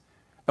roichetz.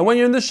 And when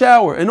you're in the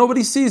shower and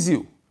nobody sees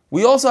you,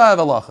 we also have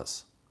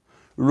halachas.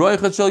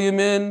 Roichetz shel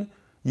yamin.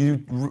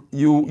 You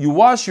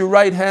wash your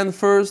right hand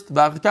first,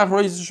 then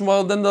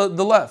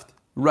the left.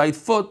 Right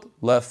foot,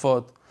 left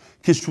foot.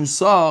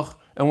 Kishusach,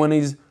 and when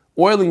he's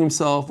oiling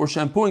himself or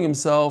shampooing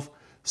himself,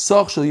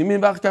 sach shel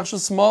yamin v'achkach shel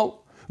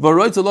small.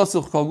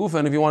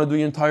 And if you want to do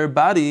your entire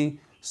body,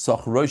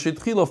 sach rosh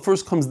tchila.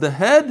 First comes the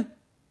head.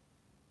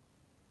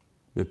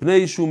 These are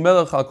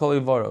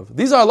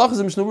halachas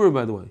in Mishnah Berurah,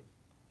 by the way.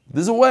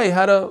 There's a way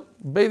how to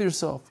bathe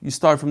yourself. You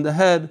start from the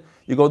head,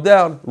 you go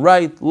down,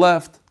 right,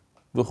 left,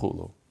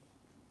 v'chulu.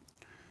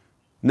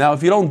 Now,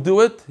 if you don't do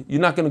it, you're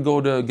not going to go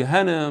to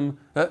Gehenim.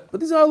 But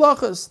these are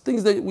halachas,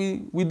 things that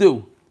we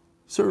do.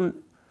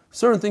 Certain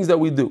things that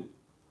we do.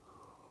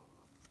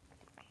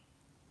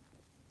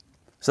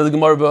 So the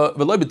Gemara,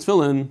 v'loi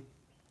b'tfilin,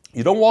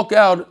 you don't walk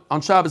out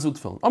on Shabbos with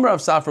tefillin. Amar Rav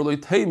Safra, loi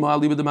teima,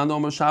 liba demand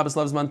omer Shabbos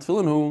lavs man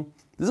tefillin hu.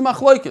 This is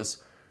machlokes.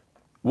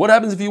 What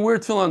happens if you wear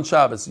tefillin on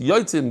Shabbos?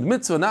 Yotzin,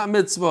 mitzvah, not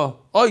mitzvah.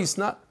 Ois,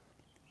 not.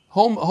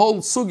 Whole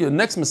sugya,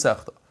 next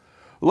mesechta.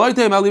 Loi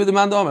teima, liba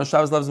demand omer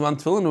Shabbos lavs man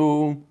tefillin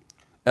hu.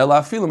 Even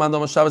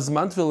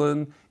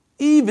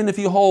if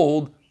you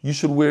hold, you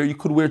could wear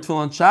tefillin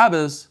on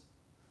Shabbos.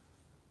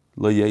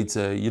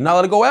 You're not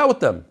allowed to go out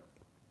with them.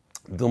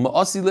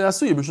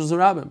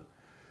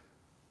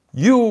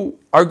 You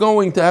are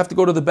going to have to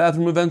go to the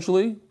bathroom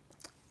eventually.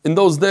 In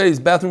those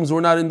days, bathrooms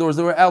were not indoors;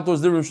 they were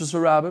outdoors. They were Rishus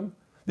Harabim.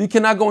 You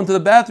cannot go into the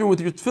bathroom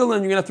with your tefillin.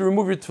 You're going to have to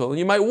remove your tefillin.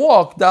 You might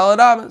walk Daled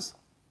Amos.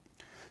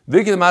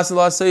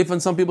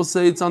 And some people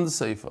say it's on the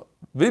seifa.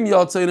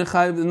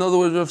 In other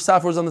words, Rav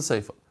Safra is on the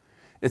seifa.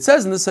 It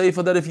says in the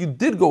Sefer that if you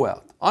did go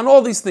out on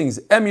all these things,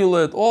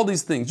 amulet, all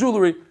these things,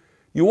 jewelry,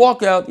 you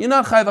walk out, you're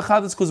not chayv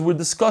achadas because we're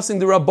discussing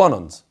the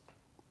Rabbanans.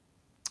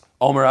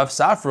 Omer Rav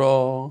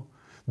Safra,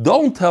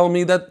 don't tell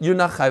me that you're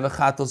not chayv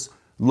achadas.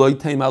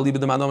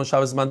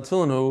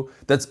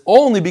 That's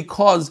only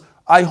because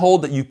I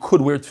hold that you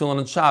could wear tefillin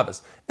on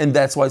Shabbos, and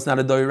that's why it's not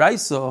a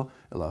doiraisa.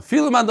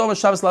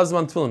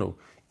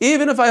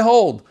 Even if I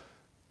hold,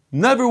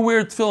 never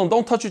wear tefillin,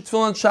 don't touch your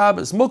tefillin on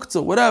Shabbos,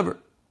 muktzah, whatever.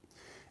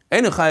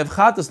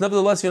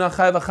 Nevertheless, you're not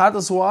chayav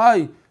achatas.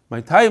 Why?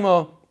 My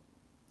taima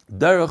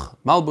derech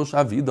malbush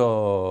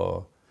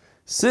avida.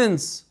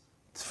 Since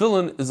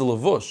tefillin is a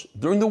lavush,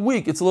 during the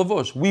week it's a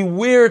lavush. We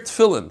wear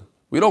tefillin.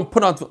 We don't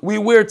put on. We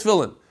wear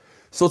tefillin,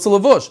 so it's a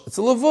lavush. It's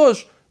a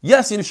lavush.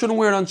 Yes, you shouldn't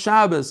wear it on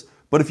Shabbos,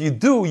 but if you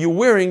do, you're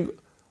wearing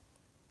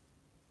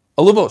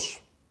a lavush.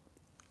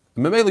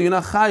 Memela, you're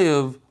not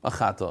chayav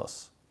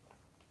achatas.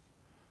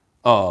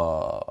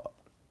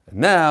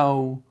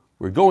 Now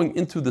we're going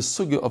into the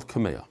sugya of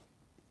kameya,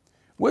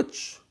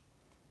 which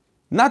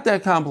not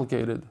that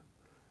complicated,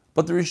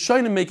 but the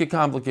Rishonim make it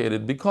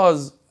complicated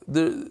because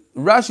the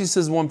Rashi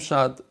says one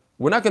pshat.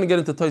 We're not going to get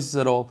into Tosfos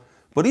at all,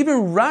 but even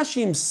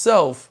Rashi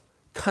himself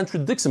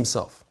contradicts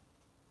himself.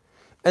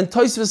 And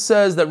Tosfos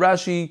says that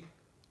Rashi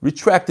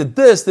retracted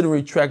this, didn't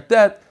retract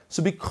that,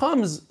 so it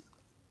becomes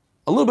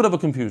a little bit of a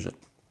confusion.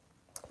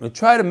 I'm going to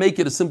try to make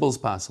it as simple as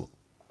possible.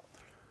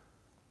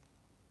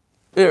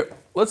 Here,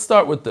 let's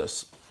start with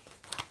this.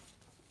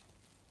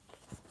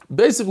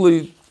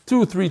 Basically,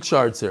 2 or 3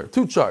 charts here.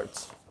 2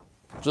 charts.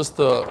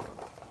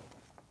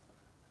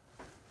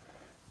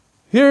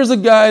 Here's a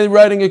guy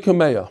writing a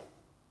kameya.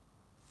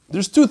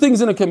 There's 2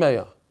 things in a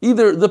kameya.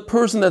 Either the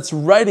person that's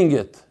writing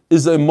it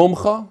is a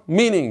mumcha,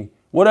 meaning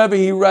whatever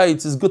he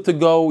writes is good to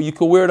go, you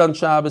can wear it on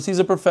Shabbos, he's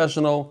a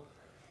professional,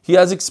 he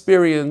has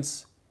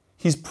experience,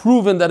 he's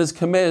proven that his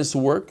kameyas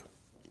work.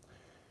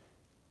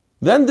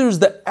 Then there's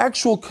the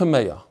actual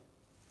kameya.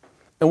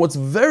 And what's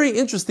very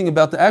interesting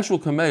about the actual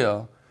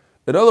kameya,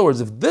 in other words,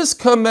 if this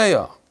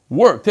kameya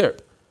worked, here,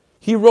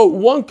 he wrote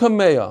 1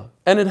 kameya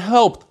and it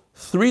helped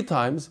 3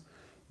 times,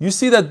 you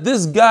see that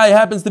this guy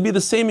happens to be the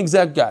same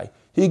exact guy.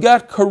 He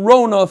got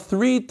corona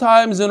 3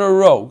 times in a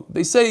row.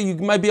 They say you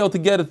might be able to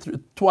get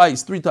it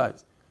twice, 3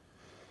 times.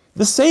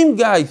 The same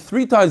guy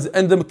 3 times,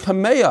 and the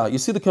kameya, you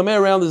see the kameya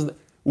around this,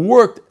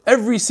 worked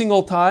every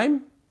single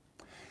time.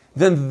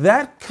 then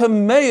that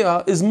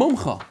kameya is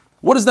mumcha.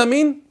 What does that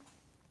mean?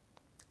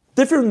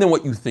 Different than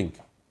what you think.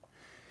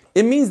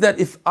 It means that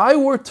if I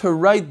were to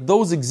write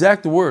those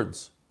exact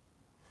words,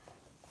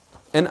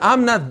 and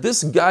I'm not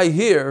this guy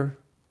here,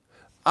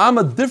 I'm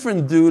a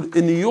different dude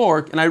in New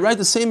York, and I write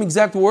the same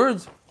exact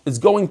words, it's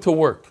going to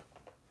work.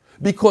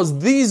 Because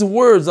these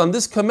words on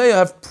this kameya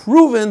have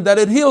proven that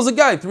it heals a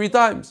guy 3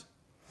 times.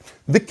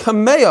 The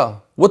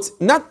kameya, what's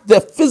not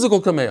the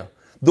physical kameya,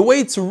 the way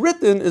it's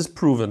written is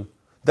proven.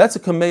 That's a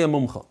kameya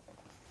mumcha.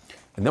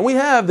 And then we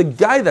have the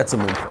guy that's a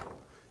mumcha.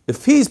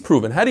 If he's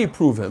proven, how do you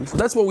prove him? So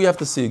that's what we have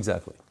to see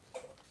exactly.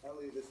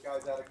 Ellie, this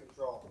guy's out of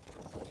control.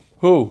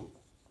 Who?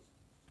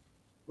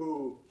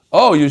 Who?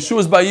 Oh,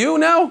 Yeshua's by you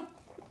now?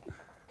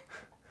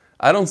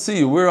 I don't see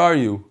you. Where are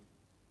you?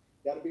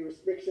 Got to be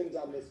restrictions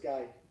on this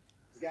guy.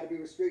 There's got to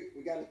be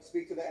we got to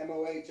speak to the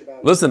MOH about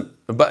it. Listen,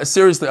 but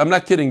seriously, I'm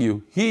not kidding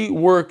you. He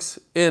works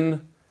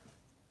in,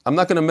 I'm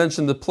not going to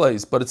mention the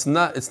place, but it's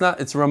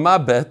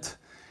Ramat Bet,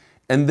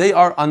 and they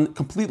are on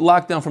complete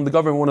lockdown from the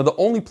government. One of the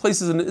only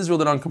places in Israel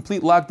that are on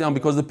complete lockdown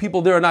because the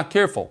people there are not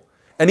careful.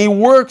 And he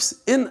works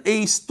in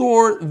a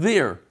store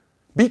there.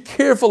 Be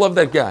careful of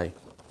that guy.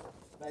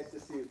 Nice to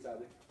see you,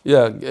 Tzaddik.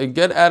 Yeah,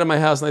 get out of my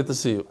house. Nice to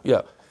see you.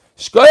 Yeah.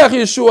 Shkoyach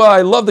Yeshua,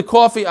 I love the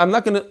coffee. I'm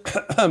not going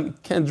to,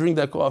 can't drink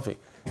that coffee.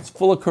 It's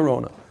full of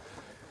corona.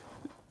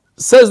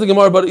 Says the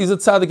Gemara, but he's a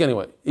tzaddik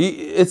anyway.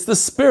 It's the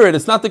spirit,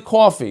 it's not the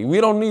coffee. We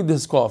don't need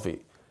this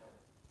coffee.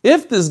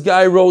 If this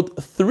guy wrote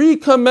 3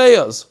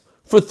 kameyas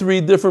for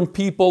 3 different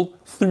people,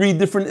 3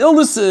 different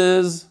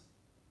illnesses,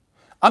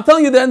 I'm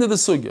telling you the end of the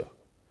sugya.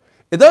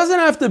 It doesn't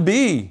have to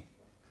be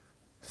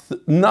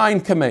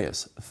 9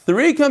 kameyas,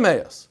 3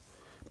 kameyas.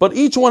 But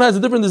each one has a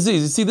different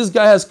disease. You see, this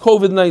guy has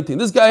COVID-19.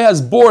 This guy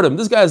has boredom.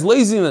 This guy has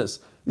laziness.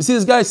 You see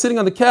this guy sitting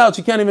on the couch.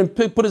 He can't even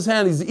put his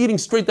hand. He's eating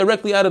straight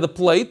directly out of the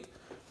plate.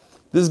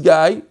 This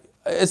guy,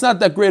 it's not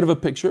that great of a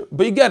picture,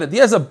 but you get it. He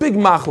has a big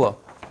machla.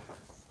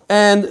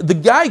 And the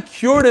guy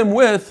cured him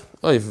with,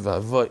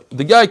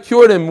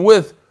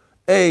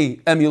 a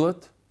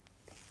amulet,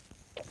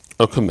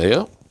 a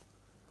kameya,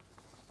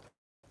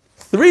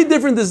 3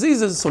 different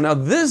diseases. So now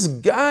this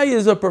guy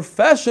is a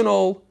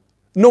professional.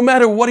 No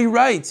matter what he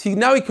writes,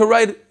 now he can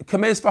write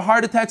kameyas for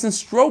heart attacks and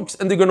strokes,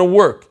 and they're going to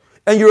work.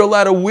 And you're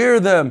allowed to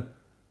wear them.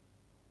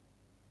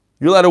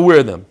 You're allowed to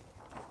wear them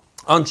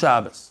on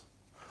Shabbos.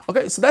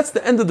 Okay, so that's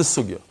the end of the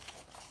sugya.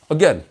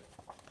 Again,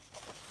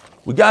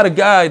 we got a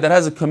guy that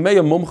has a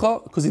kameya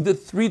mumcha because he did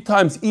 3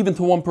 times even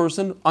to one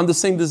person on the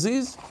same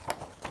disease.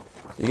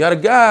 You got a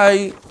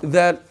guy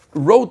that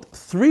wrote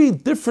 3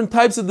 different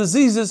types of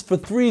diseases for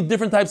 3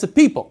 different types of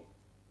people.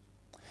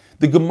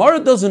 The Gemara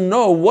doesn't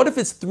know. What if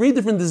it's 3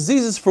 different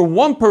diseases for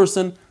one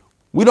person?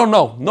 We don't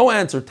know. No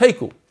answer.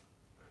 Teiku.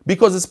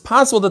 Because it's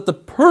possible that the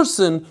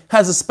person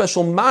has a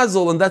special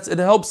mazel and it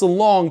helps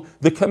along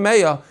the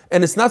kameya,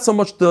 and it's not so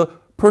much the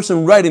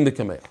person writing the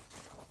kameya.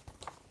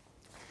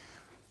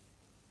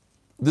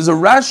 There's a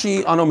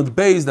Rashi on Amud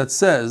Beis that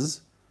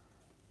says,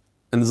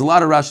 and there's a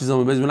lot of Rashis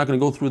on Amud Beis, we're not going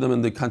to go through them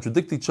and they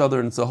contradict each other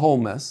and it's a whole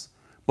mess.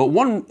 But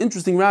one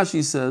interesting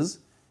Rashi says,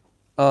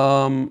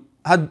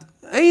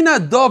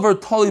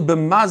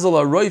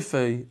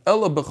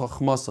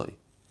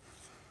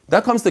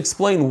 that comes to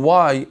explain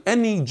why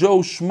any Joe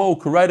Schmo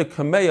could write a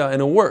kameya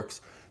and it works.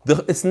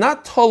 It's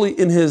not totally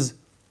in his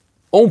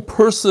own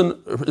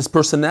person, his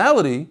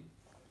personality,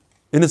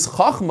 in his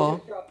chachma.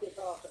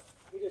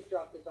 He just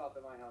dropped this off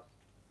at my house.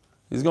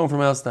 He's going from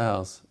house to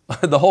house.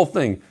 The whole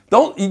thing.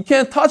 You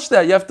can't touch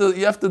that. You have to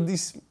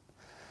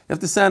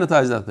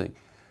sanitize that thing.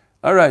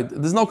 All right.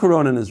 There's no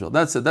corona in Israel.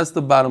 That's it. That's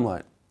the bottom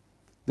line.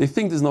 They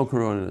think there's no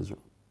corona in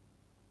Israel.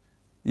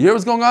 You hear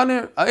what's going on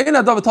here?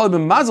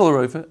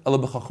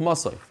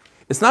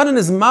 It's not in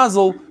his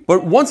mazel,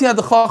 but once he had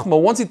the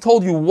chachma, once he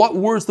told you what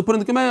words to put in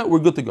the kameya, we're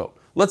good to go.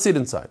 Let's see it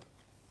inside.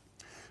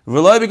 And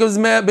not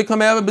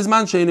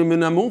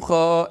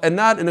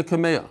in a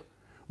kameya.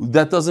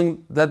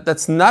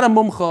 That's not a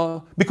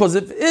mumcha, because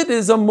if it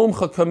is a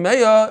mumcha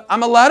kameya,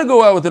 I'm allowed to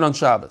go out with it on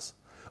Shabbos.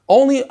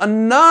 Only a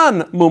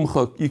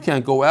non-mumcha you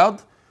can't go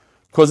out,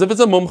 because if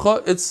it's a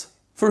mumcha, it's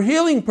for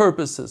healing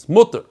purposes,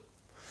 mutter.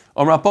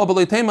 You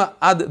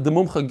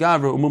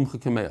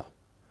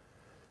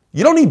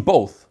don't need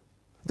both.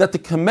 That the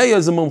kameya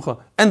is a mumcha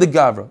and the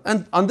gavra.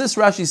 And on this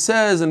Rashi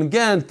says, and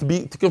again,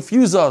 to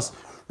confuse us,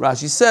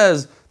 Rashi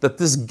says that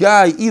this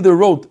guy either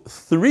wrote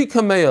 3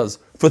 kameyas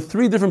for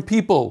 3 different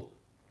people.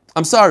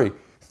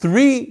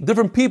 3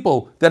 different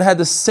people that had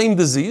the same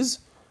disease.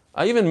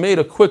 I even made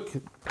a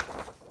quick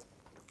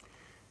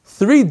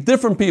 3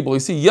 different people. You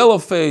see yellow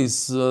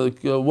face,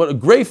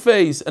 gray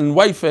face, and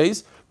white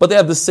face, but they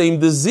have the same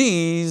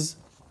disease.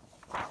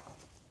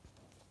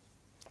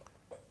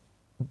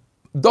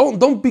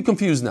 Don't be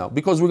confused now,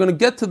 because we're going to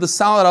get to the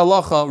Salad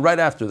Halacha right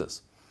after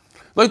this.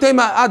 That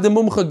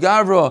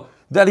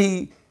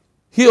he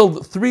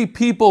healed 3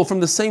 people from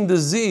the same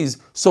disease,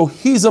 so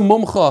he's a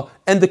mumcha,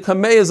 and the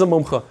kameh is a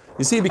mumcha.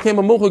 You see, he became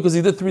a mumcha because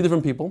he did 3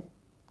 different people,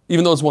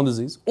 even though it's one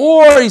disease.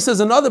 Or he says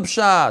another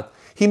pshat,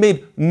 he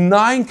made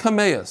 9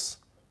 kameyas.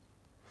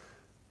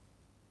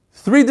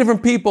 Three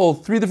different people,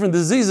 three different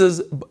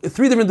diseases,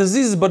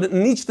 but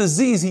in each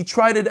disease he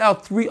tried it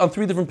out on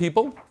three different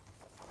people.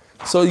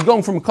 So you're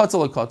going from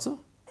katza to katza.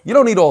 You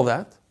don't need all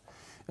that.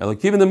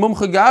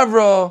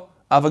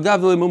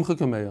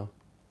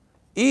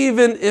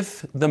 Even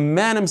if the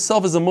man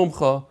himself is a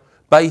mumcha,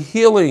 by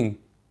healing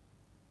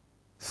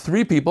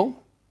three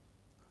people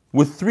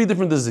with three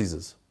different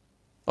diseases.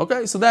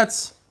 Okay, so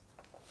that's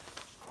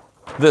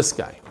this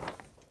guy.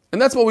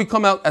 And that's what we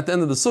come out at the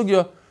end of the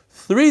sugya.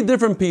 Three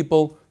different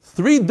people,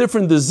 three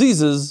different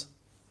diseases,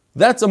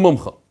 that's a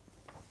mumcha.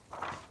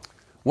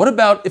 What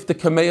about if the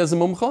kameya is a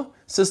mumcha?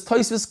 Says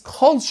Tosfos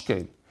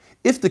kolshkein.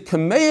 If the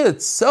kameya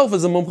itself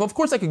is a mumcha, of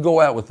course I could go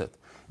out with it.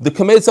 The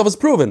kameya itself is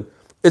proven.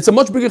 It's a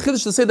much bigger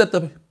chiddush to say that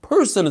the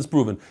person is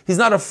proven. He's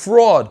not a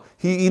fraud.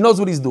 He knows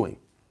what he's doing.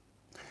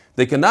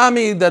 The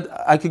kanami that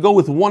I could go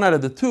with one out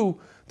of the two.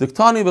 The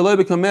ktani v'loy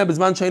b'kameya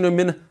b'zman she'eino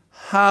min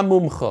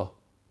ha-mumcha.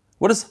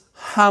 What does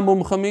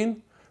ha-mumcha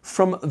mean?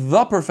 From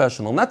the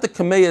professional. Not the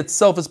kameya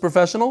itself is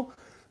professional.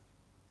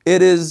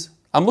 It is,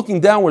 I'm looking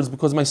downwards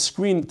because my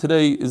screen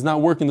today is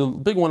not working. The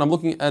big one, I'm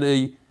looking at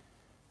I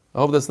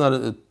hope that's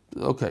not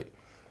okay.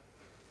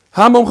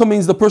 Ha-mumcha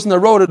means the person that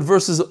wrote it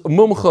versus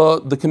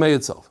mumcha, the kameya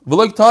itself.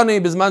 V'loy ktani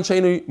b'zman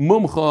she'eino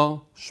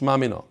mumcha shma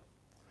mino.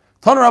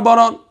 Tana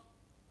Rabbanan,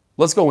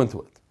 let's go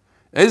into it.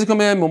 Eze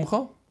kameya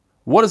mumcha.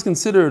 What is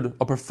considered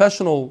a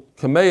professional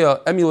kameya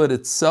emulate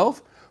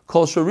itself?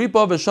 Kol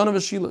sharipa v'shana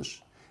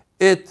v'shilish.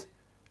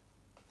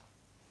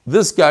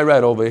 This guy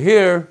right over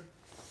here,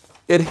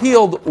 it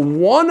healed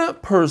one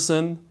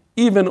person,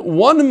 even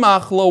one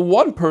machla,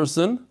 one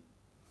person,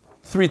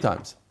 3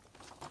 times.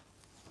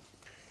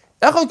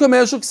 It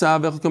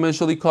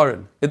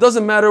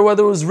doesn't matter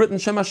whether it was written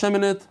Shem Hashem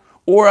in it,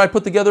 or I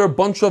put together a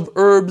bunch of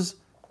herbs.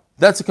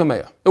 That's a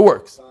kameya. It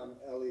works.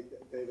 Ellie,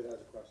 David has a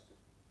question.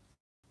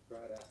 Go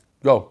ahead, ask.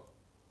 Go.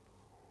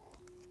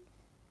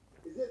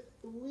 Is it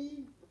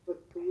 3 for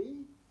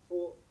 3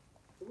 or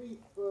 3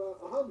 for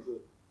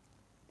 100?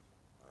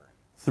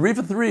 3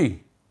 for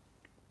 3.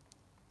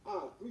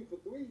 3 for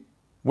 3?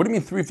 What do you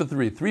mean 3 for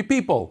 3? 3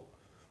 people.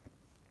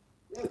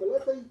 Yeah, but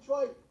let's say you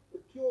try to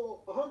cure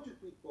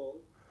 100 people.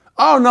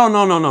 Oh,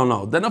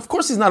 no. Then of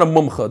course he's not a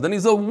mumcha. Then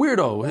he's a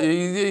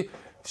weirdo.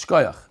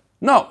 Shkoyach.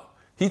 No.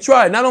 He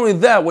tried. Not only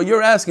that, what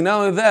you're asking, not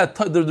only that,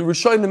 the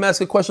Rishonim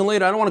ask a question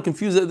later. I don't want to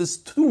confuse it. There's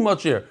too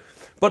much here.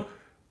 But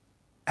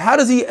how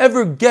does he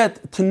ever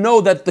get to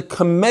know that the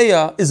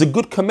kameya is a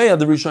good kameya,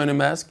 the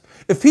Rishonim ask?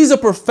 If he's a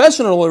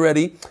professional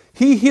already,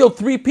 he healed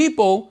 3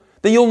 people,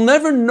 then you'll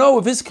never know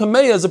if his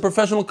kameya is a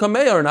professional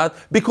kameya or not,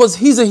 because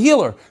he's a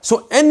healer.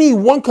 So any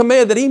one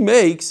kameya that he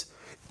makes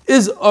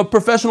is a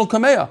professional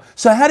kameya.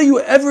 So how do you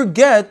ever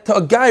get to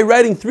a guy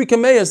writing 3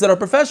 kameyas that are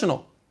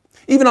professional?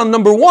 Even on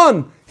number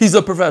 1, he's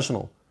a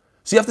professional.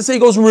 So you have to say he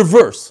goes in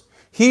reverse.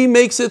 He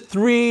makes it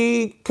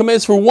 3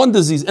 kameyas for one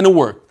disease, and it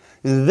worked.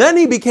 Then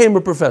he became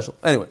a professional.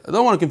 Anyway, I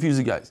don't want to confuse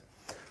you guys.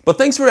 But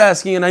thanks for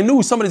asking, and I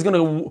knew somebody's going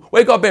to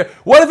wake up here.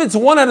 What if it's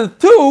 1 out of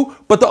 2,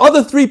 but the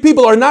other 3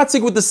 people are not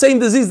sick with the same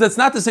disease that's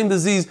not the same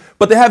disease,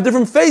 but they have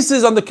different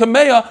faces on the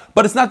kameya,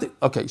 but it's not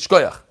okay,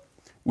 shkoyach.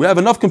 We have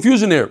enough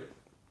confusion here.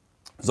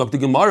 Zok the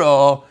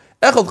Gemara,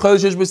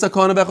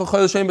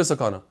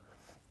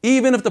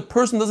 even if the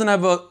person doesn't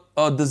have a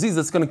disease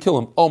that's going to kill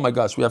him. Oh my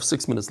gosh, we have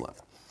 6 minutes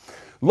left.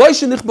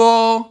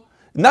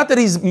 Not that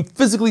he's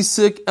physically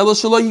sick.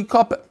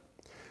 Rashi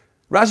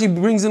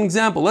brings an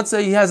example. Let's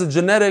say he has a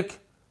genetic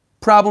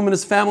problem in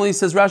his family,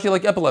 says Rashi,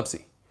 like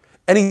epilepsy.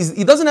 And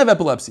he doesn't have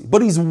epilepsy,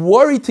 but he's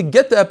worried to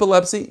get the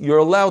epilepsy. You're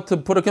allowed to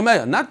put a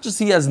kameya. Not just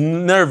he has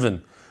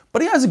nervin,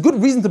 but he has a good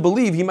reason to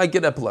believe he might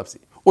get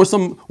epilepsy. Or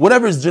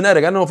whatever is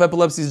genetic. I don't know if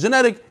epilepsy is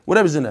genetic,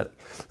 whatever is genetic.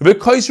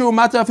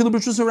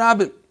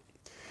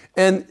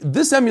 And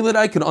this amulet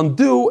I can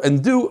undo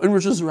and do in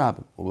Rishus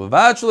Rabbim.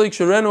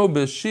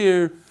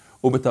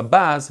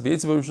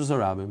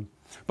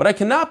 But I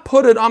cannot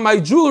put it on my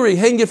jewelry,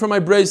 hang it from my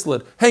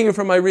bracelet, hang it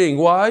from my ring.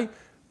 Why?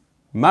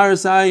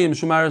 Marasayim,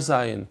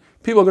 Shumarasayim.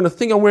 People are going to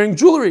think I'm wearing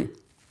jewelry.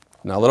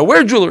 Not let I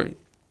wear jewelry.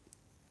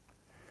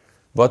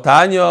 Why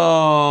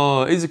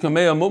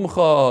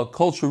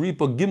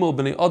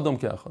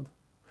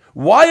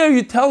are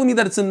you telling me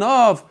that it's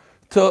enough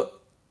to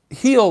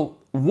heal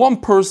one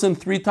person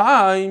 3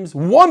 times?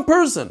 One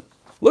person.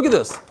 Look at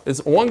this.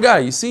 It's one guy.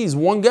 You see, he's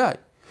one guy.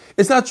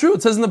 It's not true.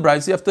 It says in the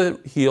Bride, you have to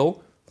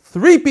heal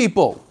 3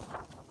 people.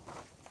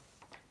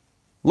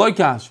 Like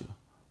Kasha.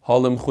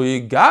 Okay,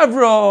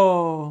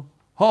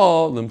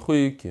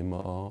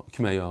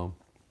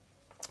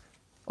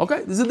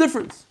 there's a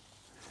difference.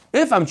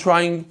 If I'm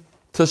trying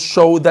to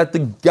show that the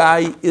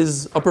guy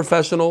is a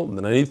professional,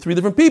 then I need 3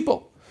 different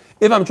people.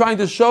 If I'm trying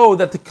to show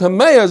that the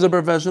kameya is a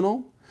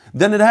professional,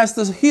 then it has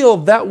to heal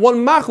that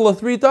one machla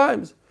 3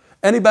 times.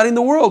 Anybody in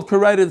the world could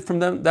write it from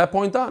that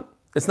point on.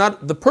 It's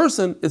not the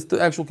person, it's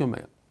the actual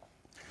kameya.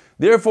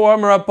 Therefore,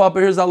 Amar Papa,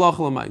 here's Allah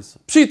L'maisa.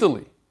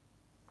 Pshitali.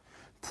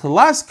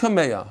 Tlas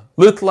kameya,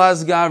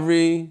 litlas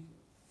gavri.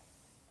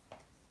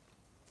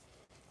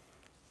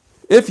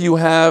 If you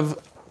have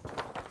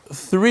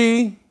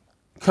 3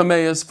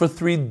 kameas for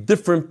 3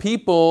 different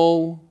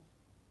people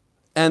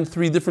and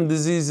 3 different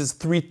diseases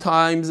 3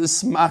 times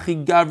is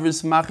smachi gavri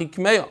smachi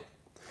kameya.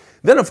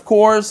 Then of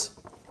course,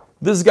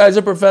 this guy's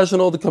a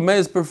professional, the kameya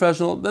is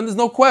professional, then there's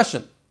no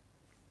question.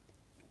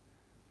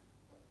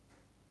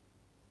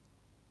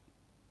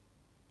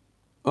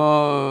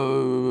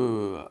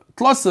 Tlasa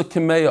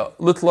kameya,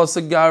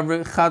 litlasa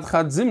gavri chad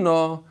chad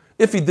zimna.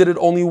 If he did it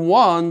only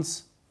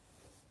once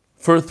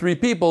for 3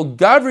 people,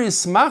 gavri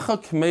smacha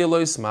kameya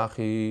lo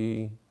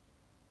smachi.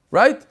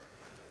 Right?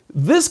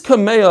 This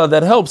kameya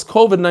that helps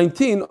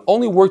COVID-19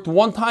 only worked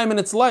 1 time in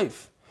its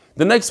life.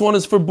 The next one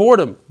is for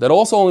boredom. That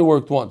also only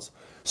worked once.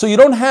 So you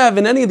don't have,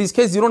 in any of these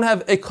cases, you don't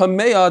have a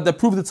kameya that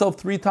proved itself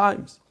 3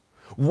 times.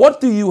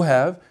 What do you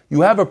have? You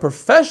have a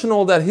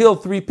professional that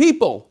healed 3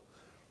 people.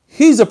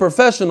 He's a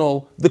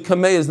professional. The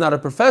kameya is not a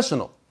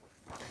professional.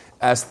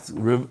 Asked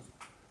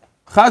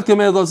Chad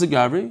kameya lo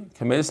gavri,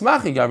 kameya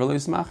smachi, gavri lo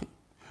smachi.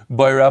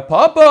 Bayra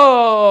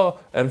papa.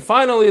 And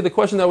finally, the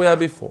question that we had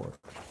before.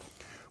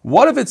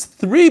 What if it's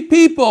 3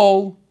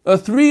 people,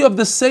 3 of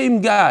the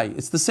same guy?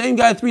 It's the same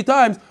guy 3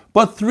 times,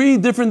 but 3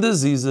 different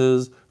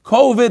diseases,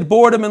 COVID,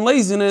 boredom, and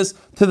laziness,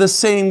 to the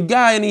same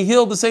guy, and he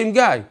healed the same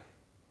guy.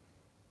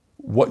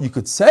 What you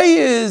could say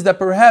is that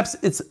perhaps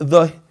it's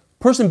the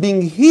person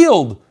being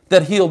healed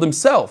that healed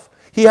himself.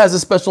 He has a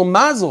special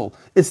mazel.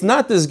 It's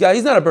not this guy.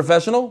 He's not a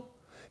professional.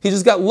 He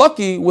just got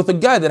lucky with a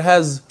guy that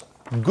has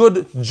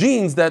good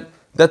genes that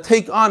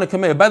take on a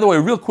kameya. By the way,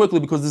 real quickly,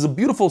 because there's a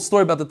beautiful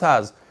story about the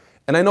Taz.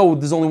 And I know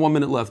there's only 1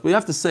 minute left, but you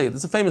have to say it.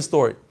 It's a famous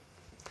story.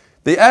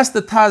 They asked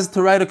the Taz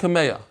to write a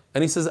kameya,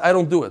 and he says, I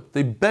don't do it.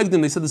 They begged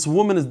him. They said, this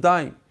woman is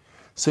dying.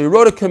 So he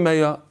wrote a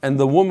kameya, and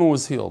the woman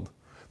was healed.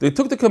 They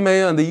took the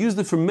kameya, and they used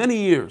it for many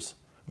years.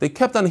 They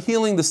kept on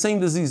healing the same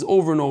disease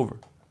over and over.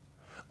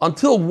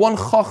 Until one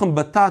Chacham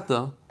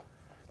Batata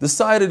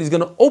decided he's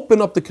going to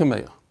open up the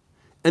kameya.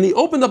 And he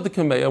opened up the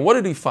kameya, and what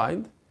did he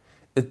find?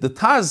 The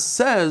Taz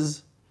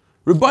says,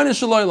 Rebbeinu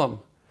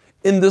Shalom,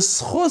 in the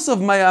schus of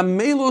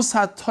Mayamelus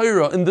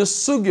HaTorah, in the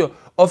sugya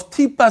of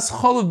Tipas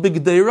Cholav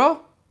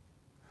Bigdeira,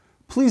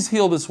 please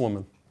heal this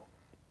woman.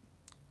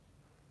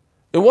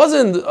 It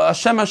wasn't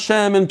Hashem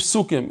Hashem and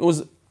Psukim. It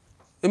was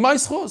in my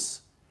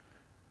schus.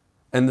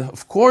 And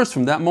of course,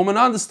 from that moment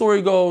on, the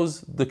story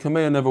goes, the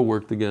kameya never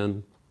worked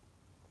again.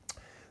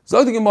 So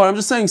I'm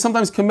just saying,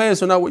 sometimes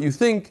kameyas are not what you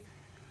think.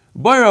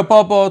 Bayra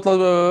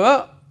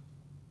Papa,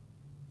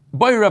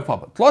 Bayra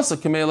Papa. Tlasa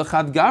kameya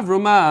lechad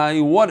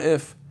gavrumai. What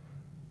if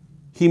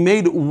he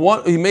made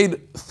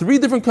 3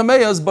 different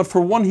kameyas, but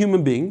for 1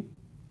 human being?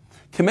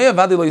 Kameya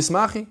vadi lo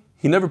yismachi.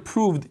 He never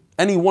proved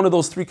any one of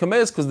those 3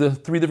 kameyas because they're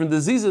 3 different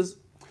diseases.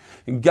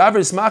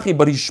 Gavri yismachi,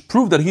 but he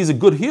proved that he's a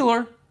good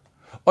healer.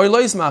 Or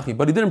lo yismachi,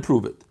 but he didn't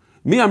prove it.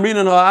 Mi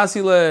amrinan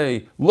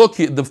ha'asile. Look,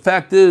 the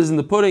fact is, in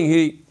the pudding,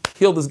 he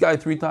healed this guy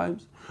 3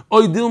 times.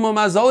 Or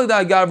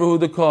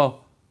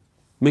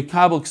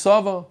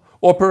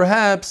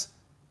perhaps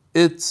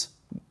it's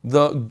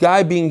the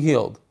guy being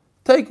healed.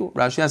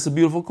 Rashi asks a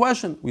beautiful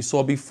question. We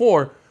saw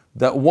before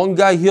that one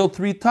guy healed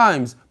 3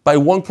 times by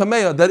 1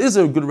 kameya. That is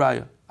a good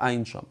raya.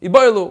 Ayin sham.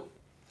 Ibaylu.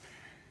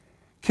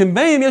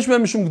 Kameim yesh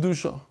behem mishum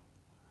kedusha.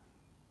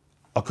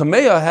 A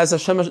kameya has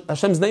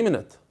Hashem's name in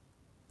it.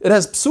 It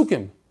has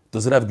psukim.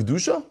 Does it have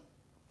kedusha?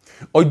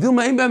 What's the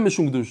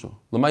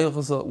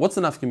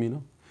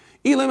nafkamina?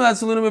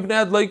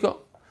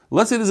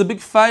 Let's say there's a big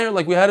fire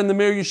like we had in the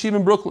Meir Yeshiva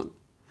in Brooklyn.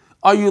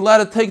 Are you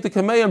allowed to take the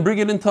kameya and bring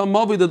it into a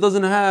mavi that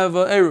doesn't have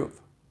eruv?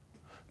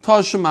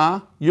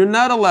 Tashma, you're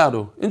not allowed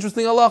to.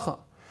 Interesting halacha.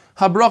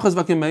 Habrachas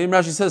v'kameim.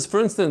 Rashi says,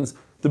 for instance,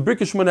 the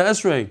Birkei Shemona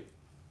Esrei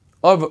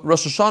of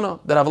Rosh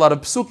Hashanah that have a lot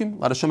of psukim, a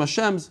lot of Shem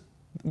Hashems.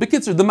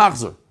 B'kitzur, the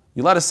machzor.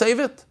 You allowed to save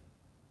it?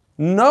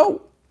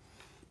 No.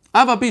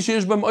 Avapi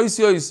sheyesh b'm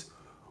oisyois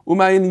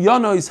u'mayin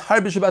yanois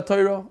harbe shebat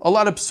Torah. A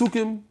lot of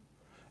psukim.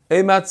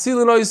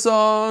 Eimatzilin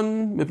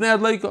oison mipnei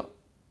adleika.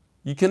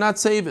 You cannot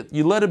save it.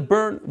 You let it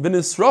burn.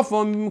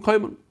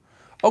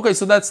 Okay,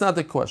 so that's not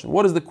the question.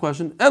 What is the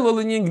question?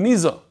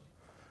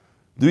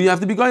 Do you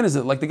have to be going? Is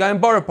it like the guy in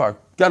Borough Park?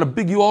 Got a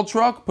big U-Haul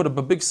truck, put up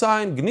a big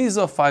sign,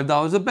 Gniza,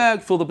 $5 a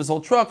bag, filled up his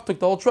whole truck, took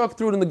the whole truck,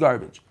 threw it in the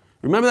garbage.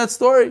 Remember that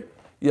story?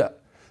 Yeah.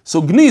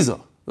 So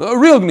Gniza, a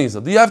real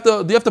Gniza. Do you have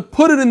to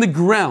put it in the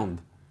ground?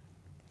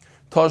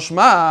 What if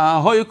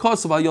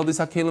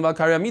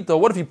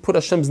you put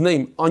Hashem's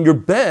name on your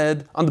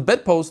bed, on the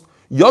bedpost,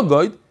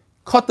 Yogoid,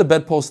 cut the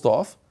bedpost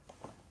off,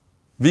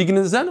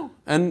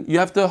 and you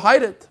have to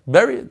hide it,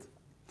 bury it.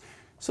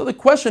 So the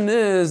question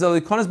is, am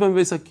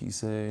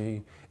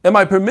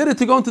I permitted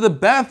to go into the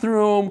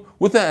bathroom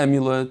with an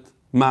amulet?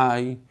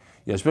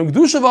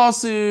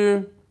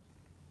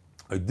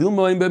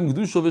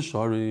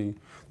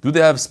 Do they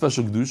have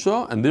special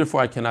kedusha, and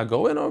therefore I cannot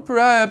go in, or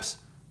perhaps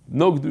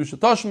no kedusha?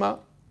 Tashma.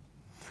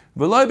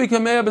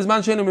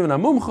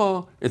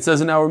 It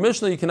says in our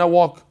Mishnah, you cannot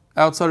walk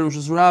outside of Rosh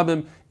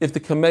Hashanah if the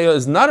kameya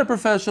is not a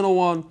professional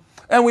one.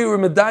 And we were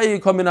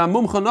medayik coming on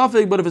mumcha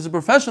nafik, but if it's a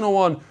professional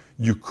one,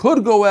 you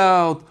could go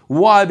out.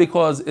 Why?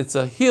 Because it's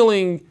a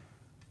healing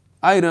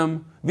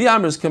item.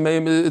 V'amers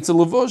kameim, it's a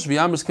levush.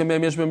 V'amers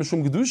kameim yesh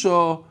b'mishum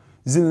gedusha.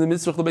 Zin the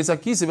mitzvah lebeis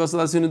hakisi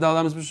v'asalasin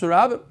dalamas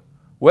b'sharabim.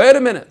 Wait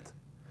a minute.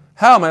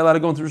 How am I allowed to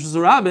go into Rosh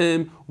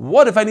Hashanah?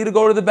 What if I need to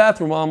go to the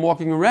bathroom while I'm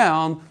walking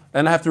around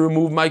and I have to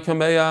remove my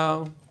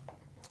kameya?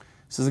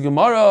 Says the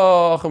Gemara,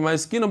 no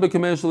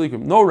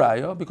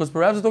raya, because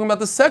perhaps we're talking about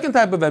the second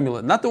type of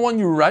amulet, not the one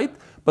you write,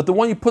 but the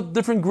one you put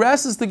different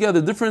grasses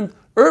together, different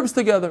herbs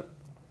together.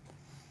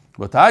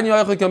 No, we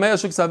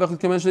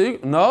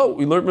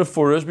learned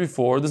Mefurish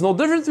before. There's no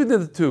difference between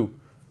the two.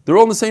 They're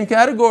all in the same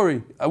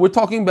category. We're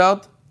talking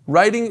about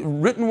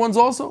written ones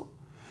also.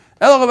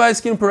 Perhaps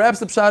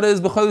the pshat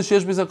is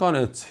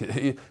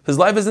his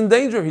life is in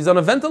danger. He's on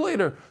a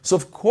ventilator, so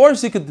of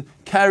course he could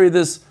carry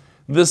this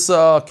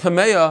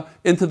kameya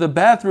into the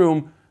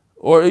bathroom,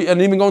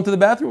 and even go into the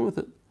bathroom with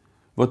it.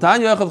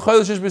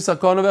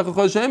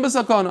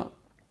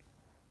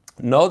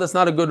 No, that's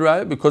not a good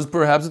right, because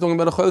perhaps it's talking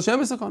about a chodesh she'en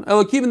b'sakana.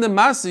 Elokim in the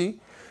masi,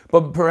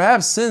 but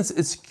perhaps since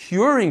it's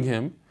curing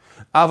him,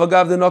 it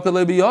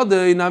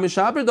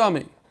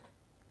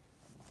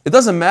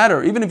doesn't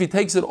matter. Even if he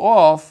takes it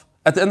off,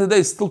 at the end of the day,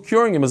 it's still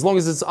curing him. As long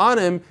as it's on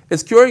him,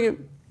 it's curing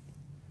him.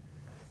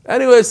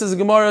 Anyway, it says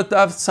Gemara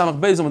Taf Samach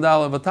Beis Amud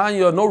Aleph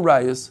Vatanya, no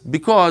rayas,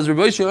 because you're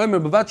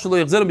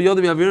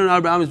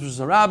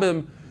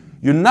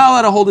not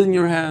allowed to hold it in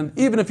your hand,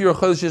 even if you're a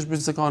chodesh she'en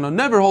b'sakana.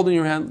 Never hold it in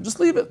your hand. Just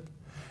leave it.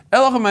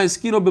 At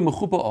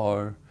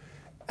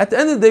the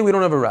end of the day, we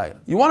don't have a raya.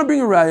 You want to bring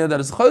a raya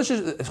that is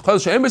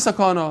chodesh she'en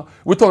b'sakana.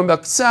 We're talking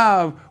about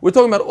ksav. We're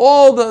talking about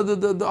all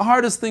the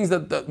hardest things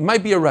that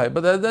might be a raya.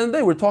 But at the end of the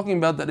day, we're talking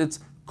about that it's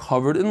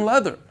covered in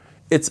leather.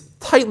 It's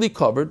tightly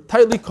covered.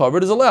 Tightly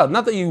covered is allowed.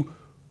 Not that you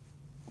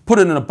put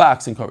it in a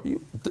box and cover.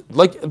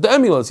 Like the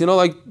amulets,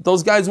 like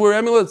those guys wear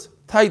amulets,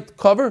 tight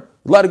cover,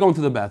 allowed to go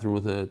into the bathroom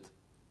with it.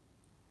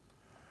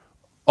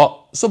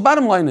 Oh, so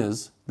bottom line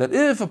is that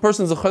if a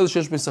person is a chodesh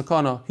she'en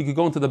b'sakana, he could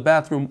go into the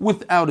bathroom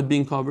without it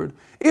being covered.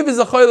 If it's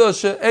a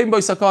chodesh she'en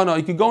b'sakana,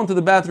 he could go into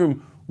the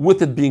bathroom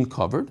with it being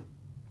covered.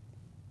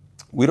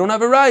 We don't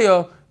have a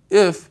raya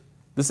if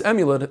this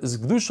amulet is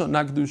kedusha,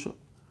 not kedusha.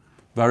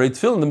 V'arei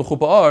tefillin the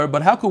mechupa,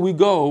 but how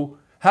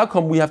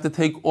come we have to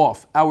take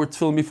off our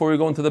tefillin before we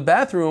go into the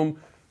bathroom?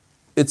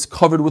 It's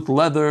covered with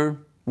leather.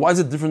 Why is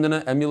it different than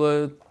an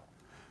amulet?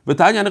 You have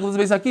to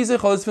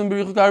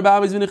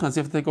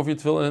take off your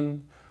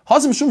tefillin.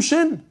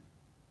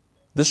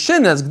 The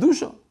shin has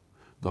kedusha.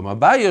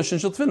 This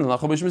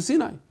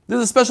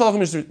is a special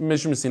halacha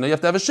mishum sinai. You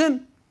have to have a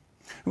shin.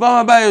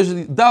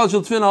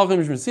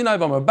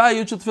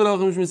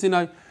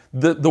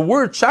 The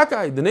word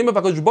shakai, the name of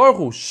HaKadosh Baruch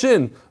Hu,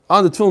 shin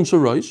on the tefillin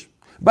shorosh.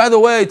 By the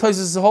way,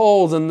 Taisus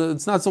holds, and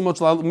it's not so much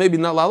maybe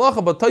not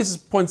la'alacha, but Taisus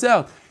points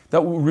out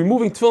that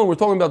removing tefillin, we're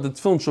talking about the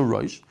tefillin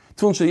shorosh.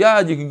 Tefillin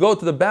sheyad, you can go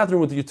to the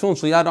bathroom with your tefillin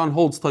sheyad on,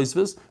 holds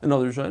Taisus and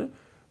others, right?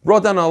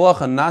 Brought down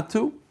halacha not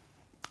to.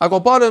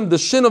 Akopadim, the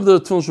shin of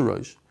the tefillin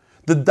shorosh.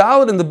 The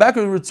dalet in the back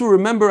of the Ritzu,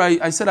 remember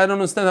I said I don't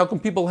understand how come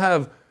people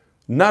have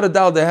not a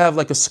dalet, they have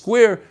like a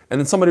square, and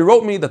then somebody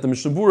wrote me that the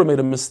Mishnah Berurah made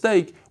a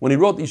mistake. When he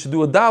wrote that you should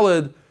do a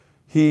dalet,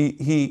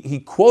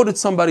 he quoted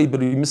somebody,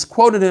 but he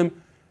misquoted him.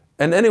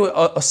 And anyway,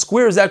 a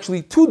square is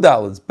actually two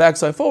daleds,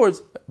 backside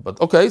forwards.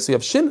 But okay, so you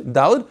have shin,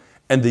 daled,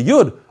 and the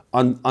yud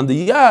on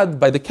the yad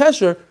by the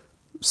kesher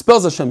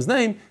spells Hashem's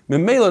name,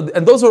 memela,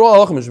 and those are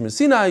all halachim mishum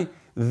Sinai.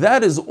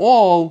 That is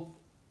all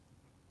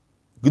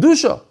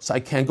Gedusha. So I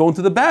can't go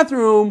into the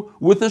bathroom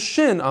with a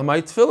shin on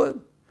my tefillin.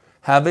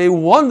 Have a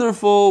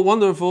wonderful,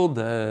 wonderful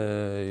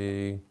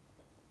day.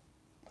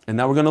 And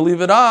now we're going to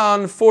leave it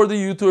on for the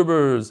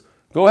YouTubers.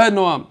 Go ahead,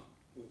 Noam.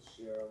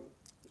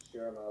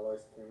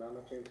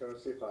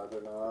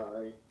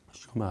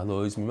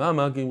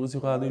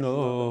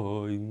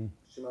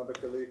 Shema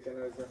b'kali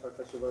kenez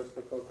nefaka shavos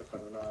b'kol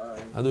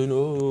kachanonai.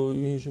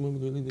 Adonai, Shema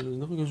b'kali kenez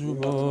nefaka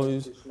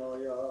shavos.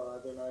 Shmoya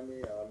Adonai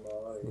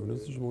miyamai.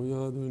 Shmoya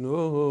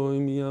Adonai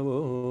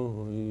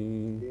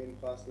miyamai. Din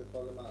chas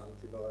l'chol l'man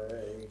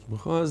tivorei.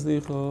 Chas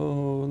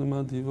l'chol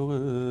l'man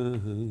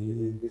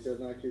tivorei.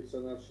 V'zadna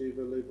kitzon nafshi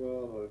v'libo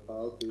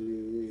halti.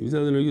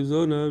 V'zadna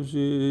kitzon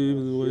nafshi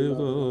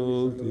v'libo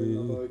halti.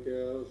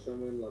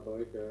 Shomrim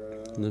laboiker.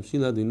 נפשי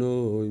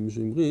לאדינוי,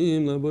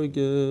 שומרים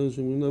לבויקר,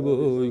 שומרים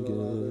לבויקר.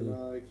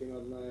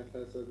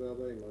 חסד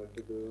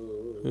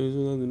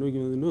לאדינוי,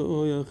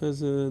 כמאדינוי,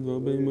 החסד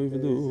והרבה מוי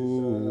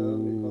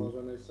ודור.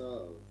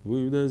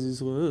 ויבדס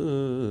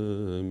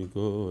ישראל,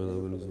 מכל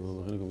אבן ישראל,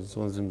 וחלק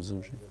המסורת זה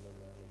מסורת.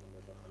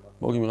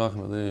 בוגי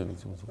מרחם, עדיין.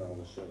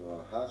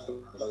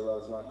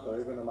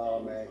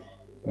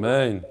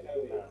 אמן.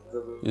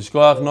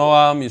 ישכוח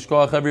נועם,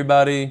 ישכוח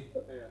everybody.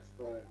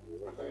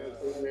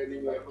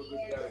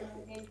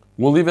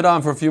 We'll leave it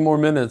on for a few more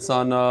minutes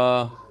on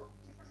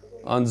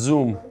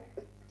Zoom.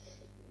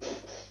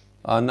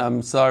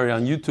 I'm sorry,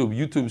 on YouTube.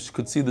 YouTube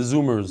could see the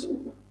Zoomers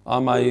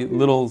on my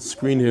little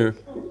screen here.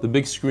 The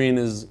big screen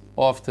is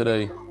off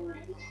today. Have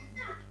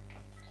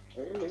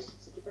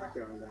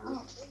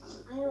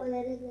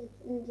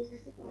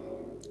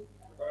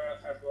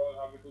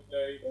a good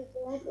day.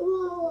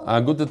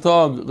 Guten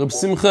Tag.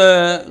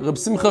 Reb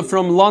Simcha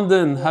from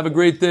London. Have a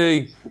great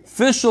day.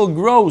 Fischl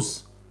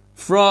Gross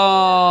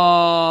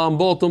from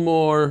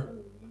Baltimore.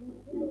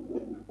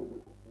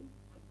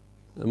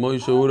 And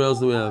Moshe, what else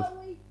do we have?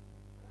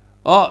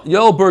 Oh,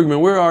 Yoel Bergman,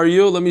 where are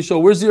you? Let me show.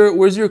 Where's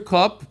your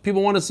cup?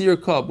 People want to see your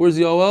cup. Where's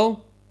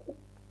Yoel?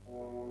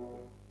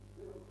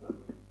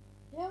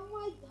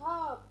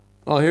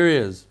 Oh, here he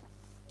is.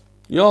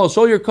 Yoel,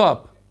 show your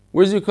cup.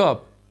 Where's your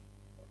cup?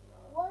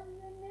 1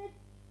 minute.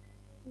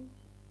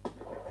 1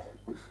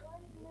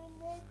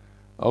 minute.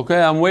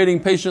 Okay, I'm waiting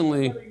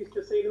patiently. You used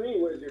to say to me,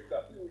 "Where's your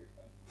cup?"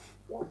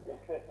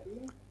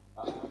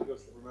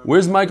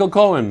 Where's Michael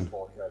Cohen?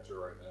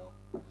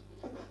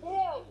 Ew.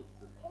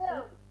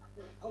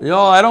 Yo,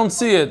 I don't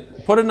see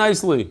it. Put it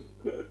nicely.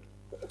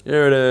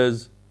 Here it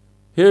is.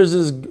 Here's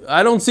his.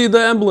 I don't see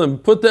the emblem.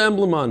 Put the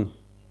emblem on.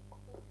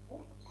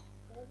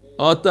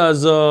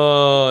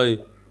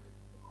 Otazoy.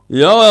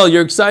 Yoel,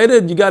 you're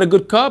excited? You got a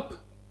good cup?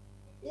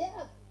 Yeah.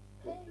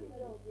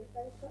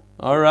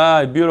 All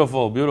right,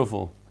 beautiful,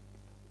 beautiful.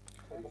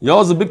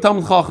 Yoel's a big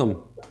Talmud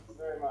Chacham.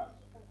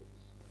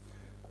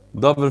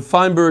 David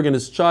Feinberg and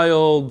his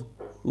child.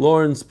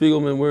 Lauren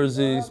Spiegelman, where is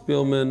he?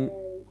 Spielman.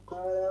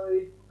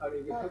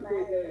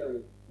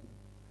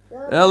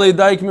 Ellie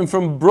Dykman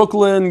from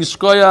Brooklyn.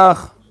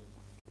 Shkoyach.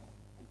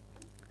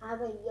 How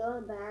about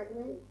your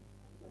Bagman?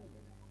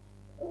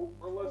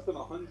 We're less than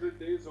 100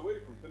 days away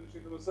from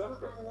finishing the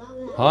Masechta.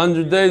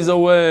 100 days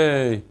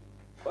away.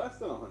 Less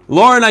than 100.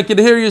 Lauren, I can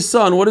hear your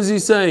son. What is he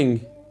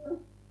saying?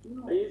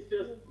 He's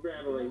just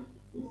rambling.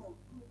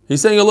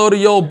 He's saying hello to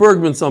Yoel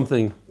Bergman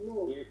something.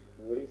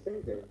 What do you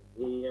think?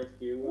 He asked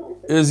you.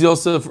 Is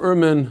Yosef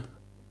Erman,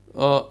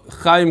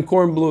 Chaim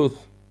Kornbluth,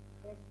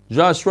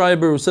 Josh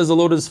Schreiber, who says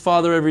hello to his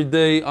father every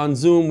day on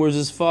Zoom. Where's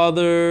his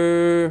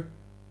father?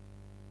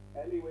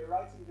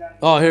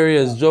 Oh, here he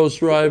is, Joe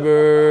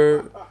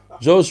Schreiber.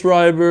 Joe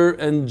Schreiber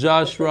and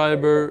Josh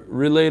Schreiber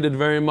related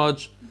very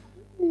much.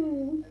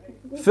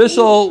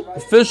 Fischl,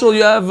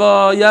 you have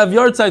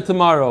Yartzeit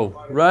tomorrow,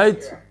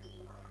 right?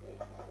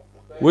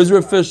 Where's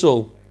your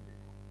Fischl?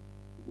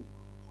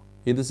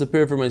 He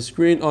disappeared from my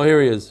screen. Oh,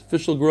 here he is.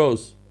 Fischl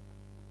Gross.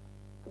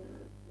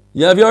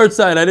 You have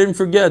Yartzeit. I didn't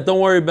forget. Don't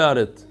worry about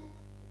it.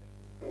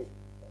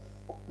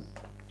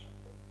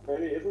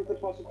 Isn't the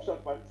pasuk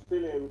shot by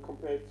Tefillin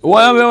compared to?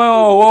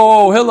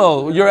 Whoa,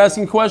 hello. You're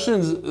asking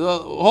questions?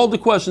 Hold the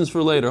questions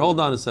for later. Hold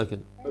on a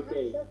second.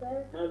 Okay.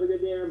 Have a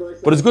good day, everybody.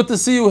 But it's good to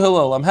see you,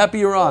 Hillel. I'm happy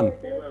you're on.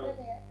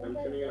 I'm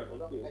turning up.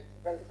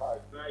 Bye,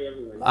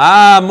 everyone.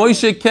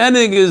 Moshe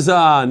Koenig is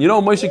on. You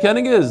know who Moshe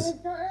Koenig is?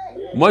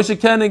 Moshe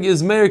Koenig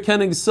is Mayor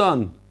Koenig's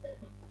son.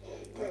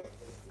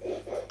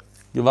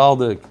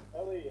 Gewaldig.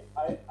 Ellie,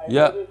 I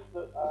Yeah. noticed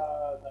that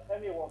the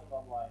Chemia wasn't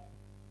online.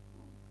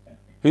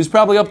 He's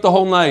probably up the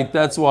whole night,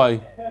 that's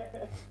why.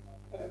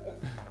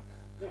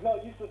 He's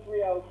not used to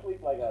 3 hours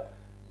sleep like us.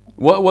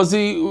 What was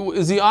he?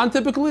 Is he on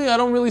typically? I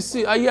don't really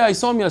see. Yeah, I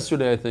saw him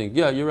yesterday, I think.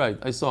 Yeah, you're right.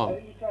 I saw I him.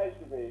 think he tries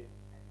to be.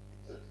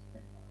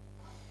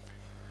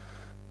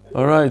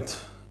 All right.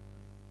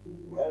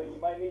 You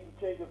might need to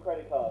change your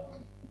credit card.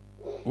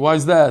 Why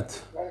is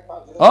that?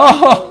 Oh!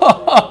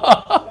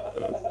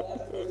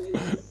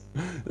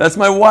 That's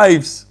my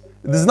wife's.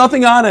 There's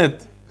nothing on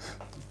it.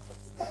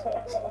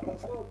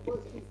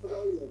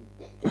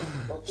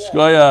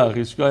 Shkoyach.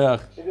 Is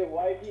it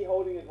wifey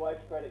holding his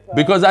wife's credit card?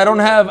 Because I don't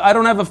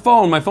have a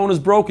phone. My phone is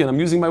broken. I'm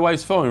using my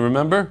wife's phone,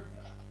 remember?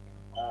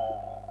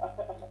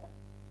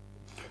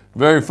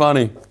 Very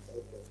funny.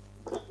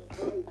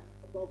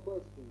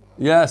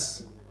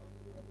 Yes.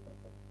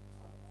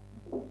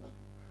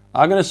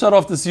 I'm going to shut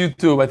off this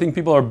YouTube. I think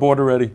people are bored already.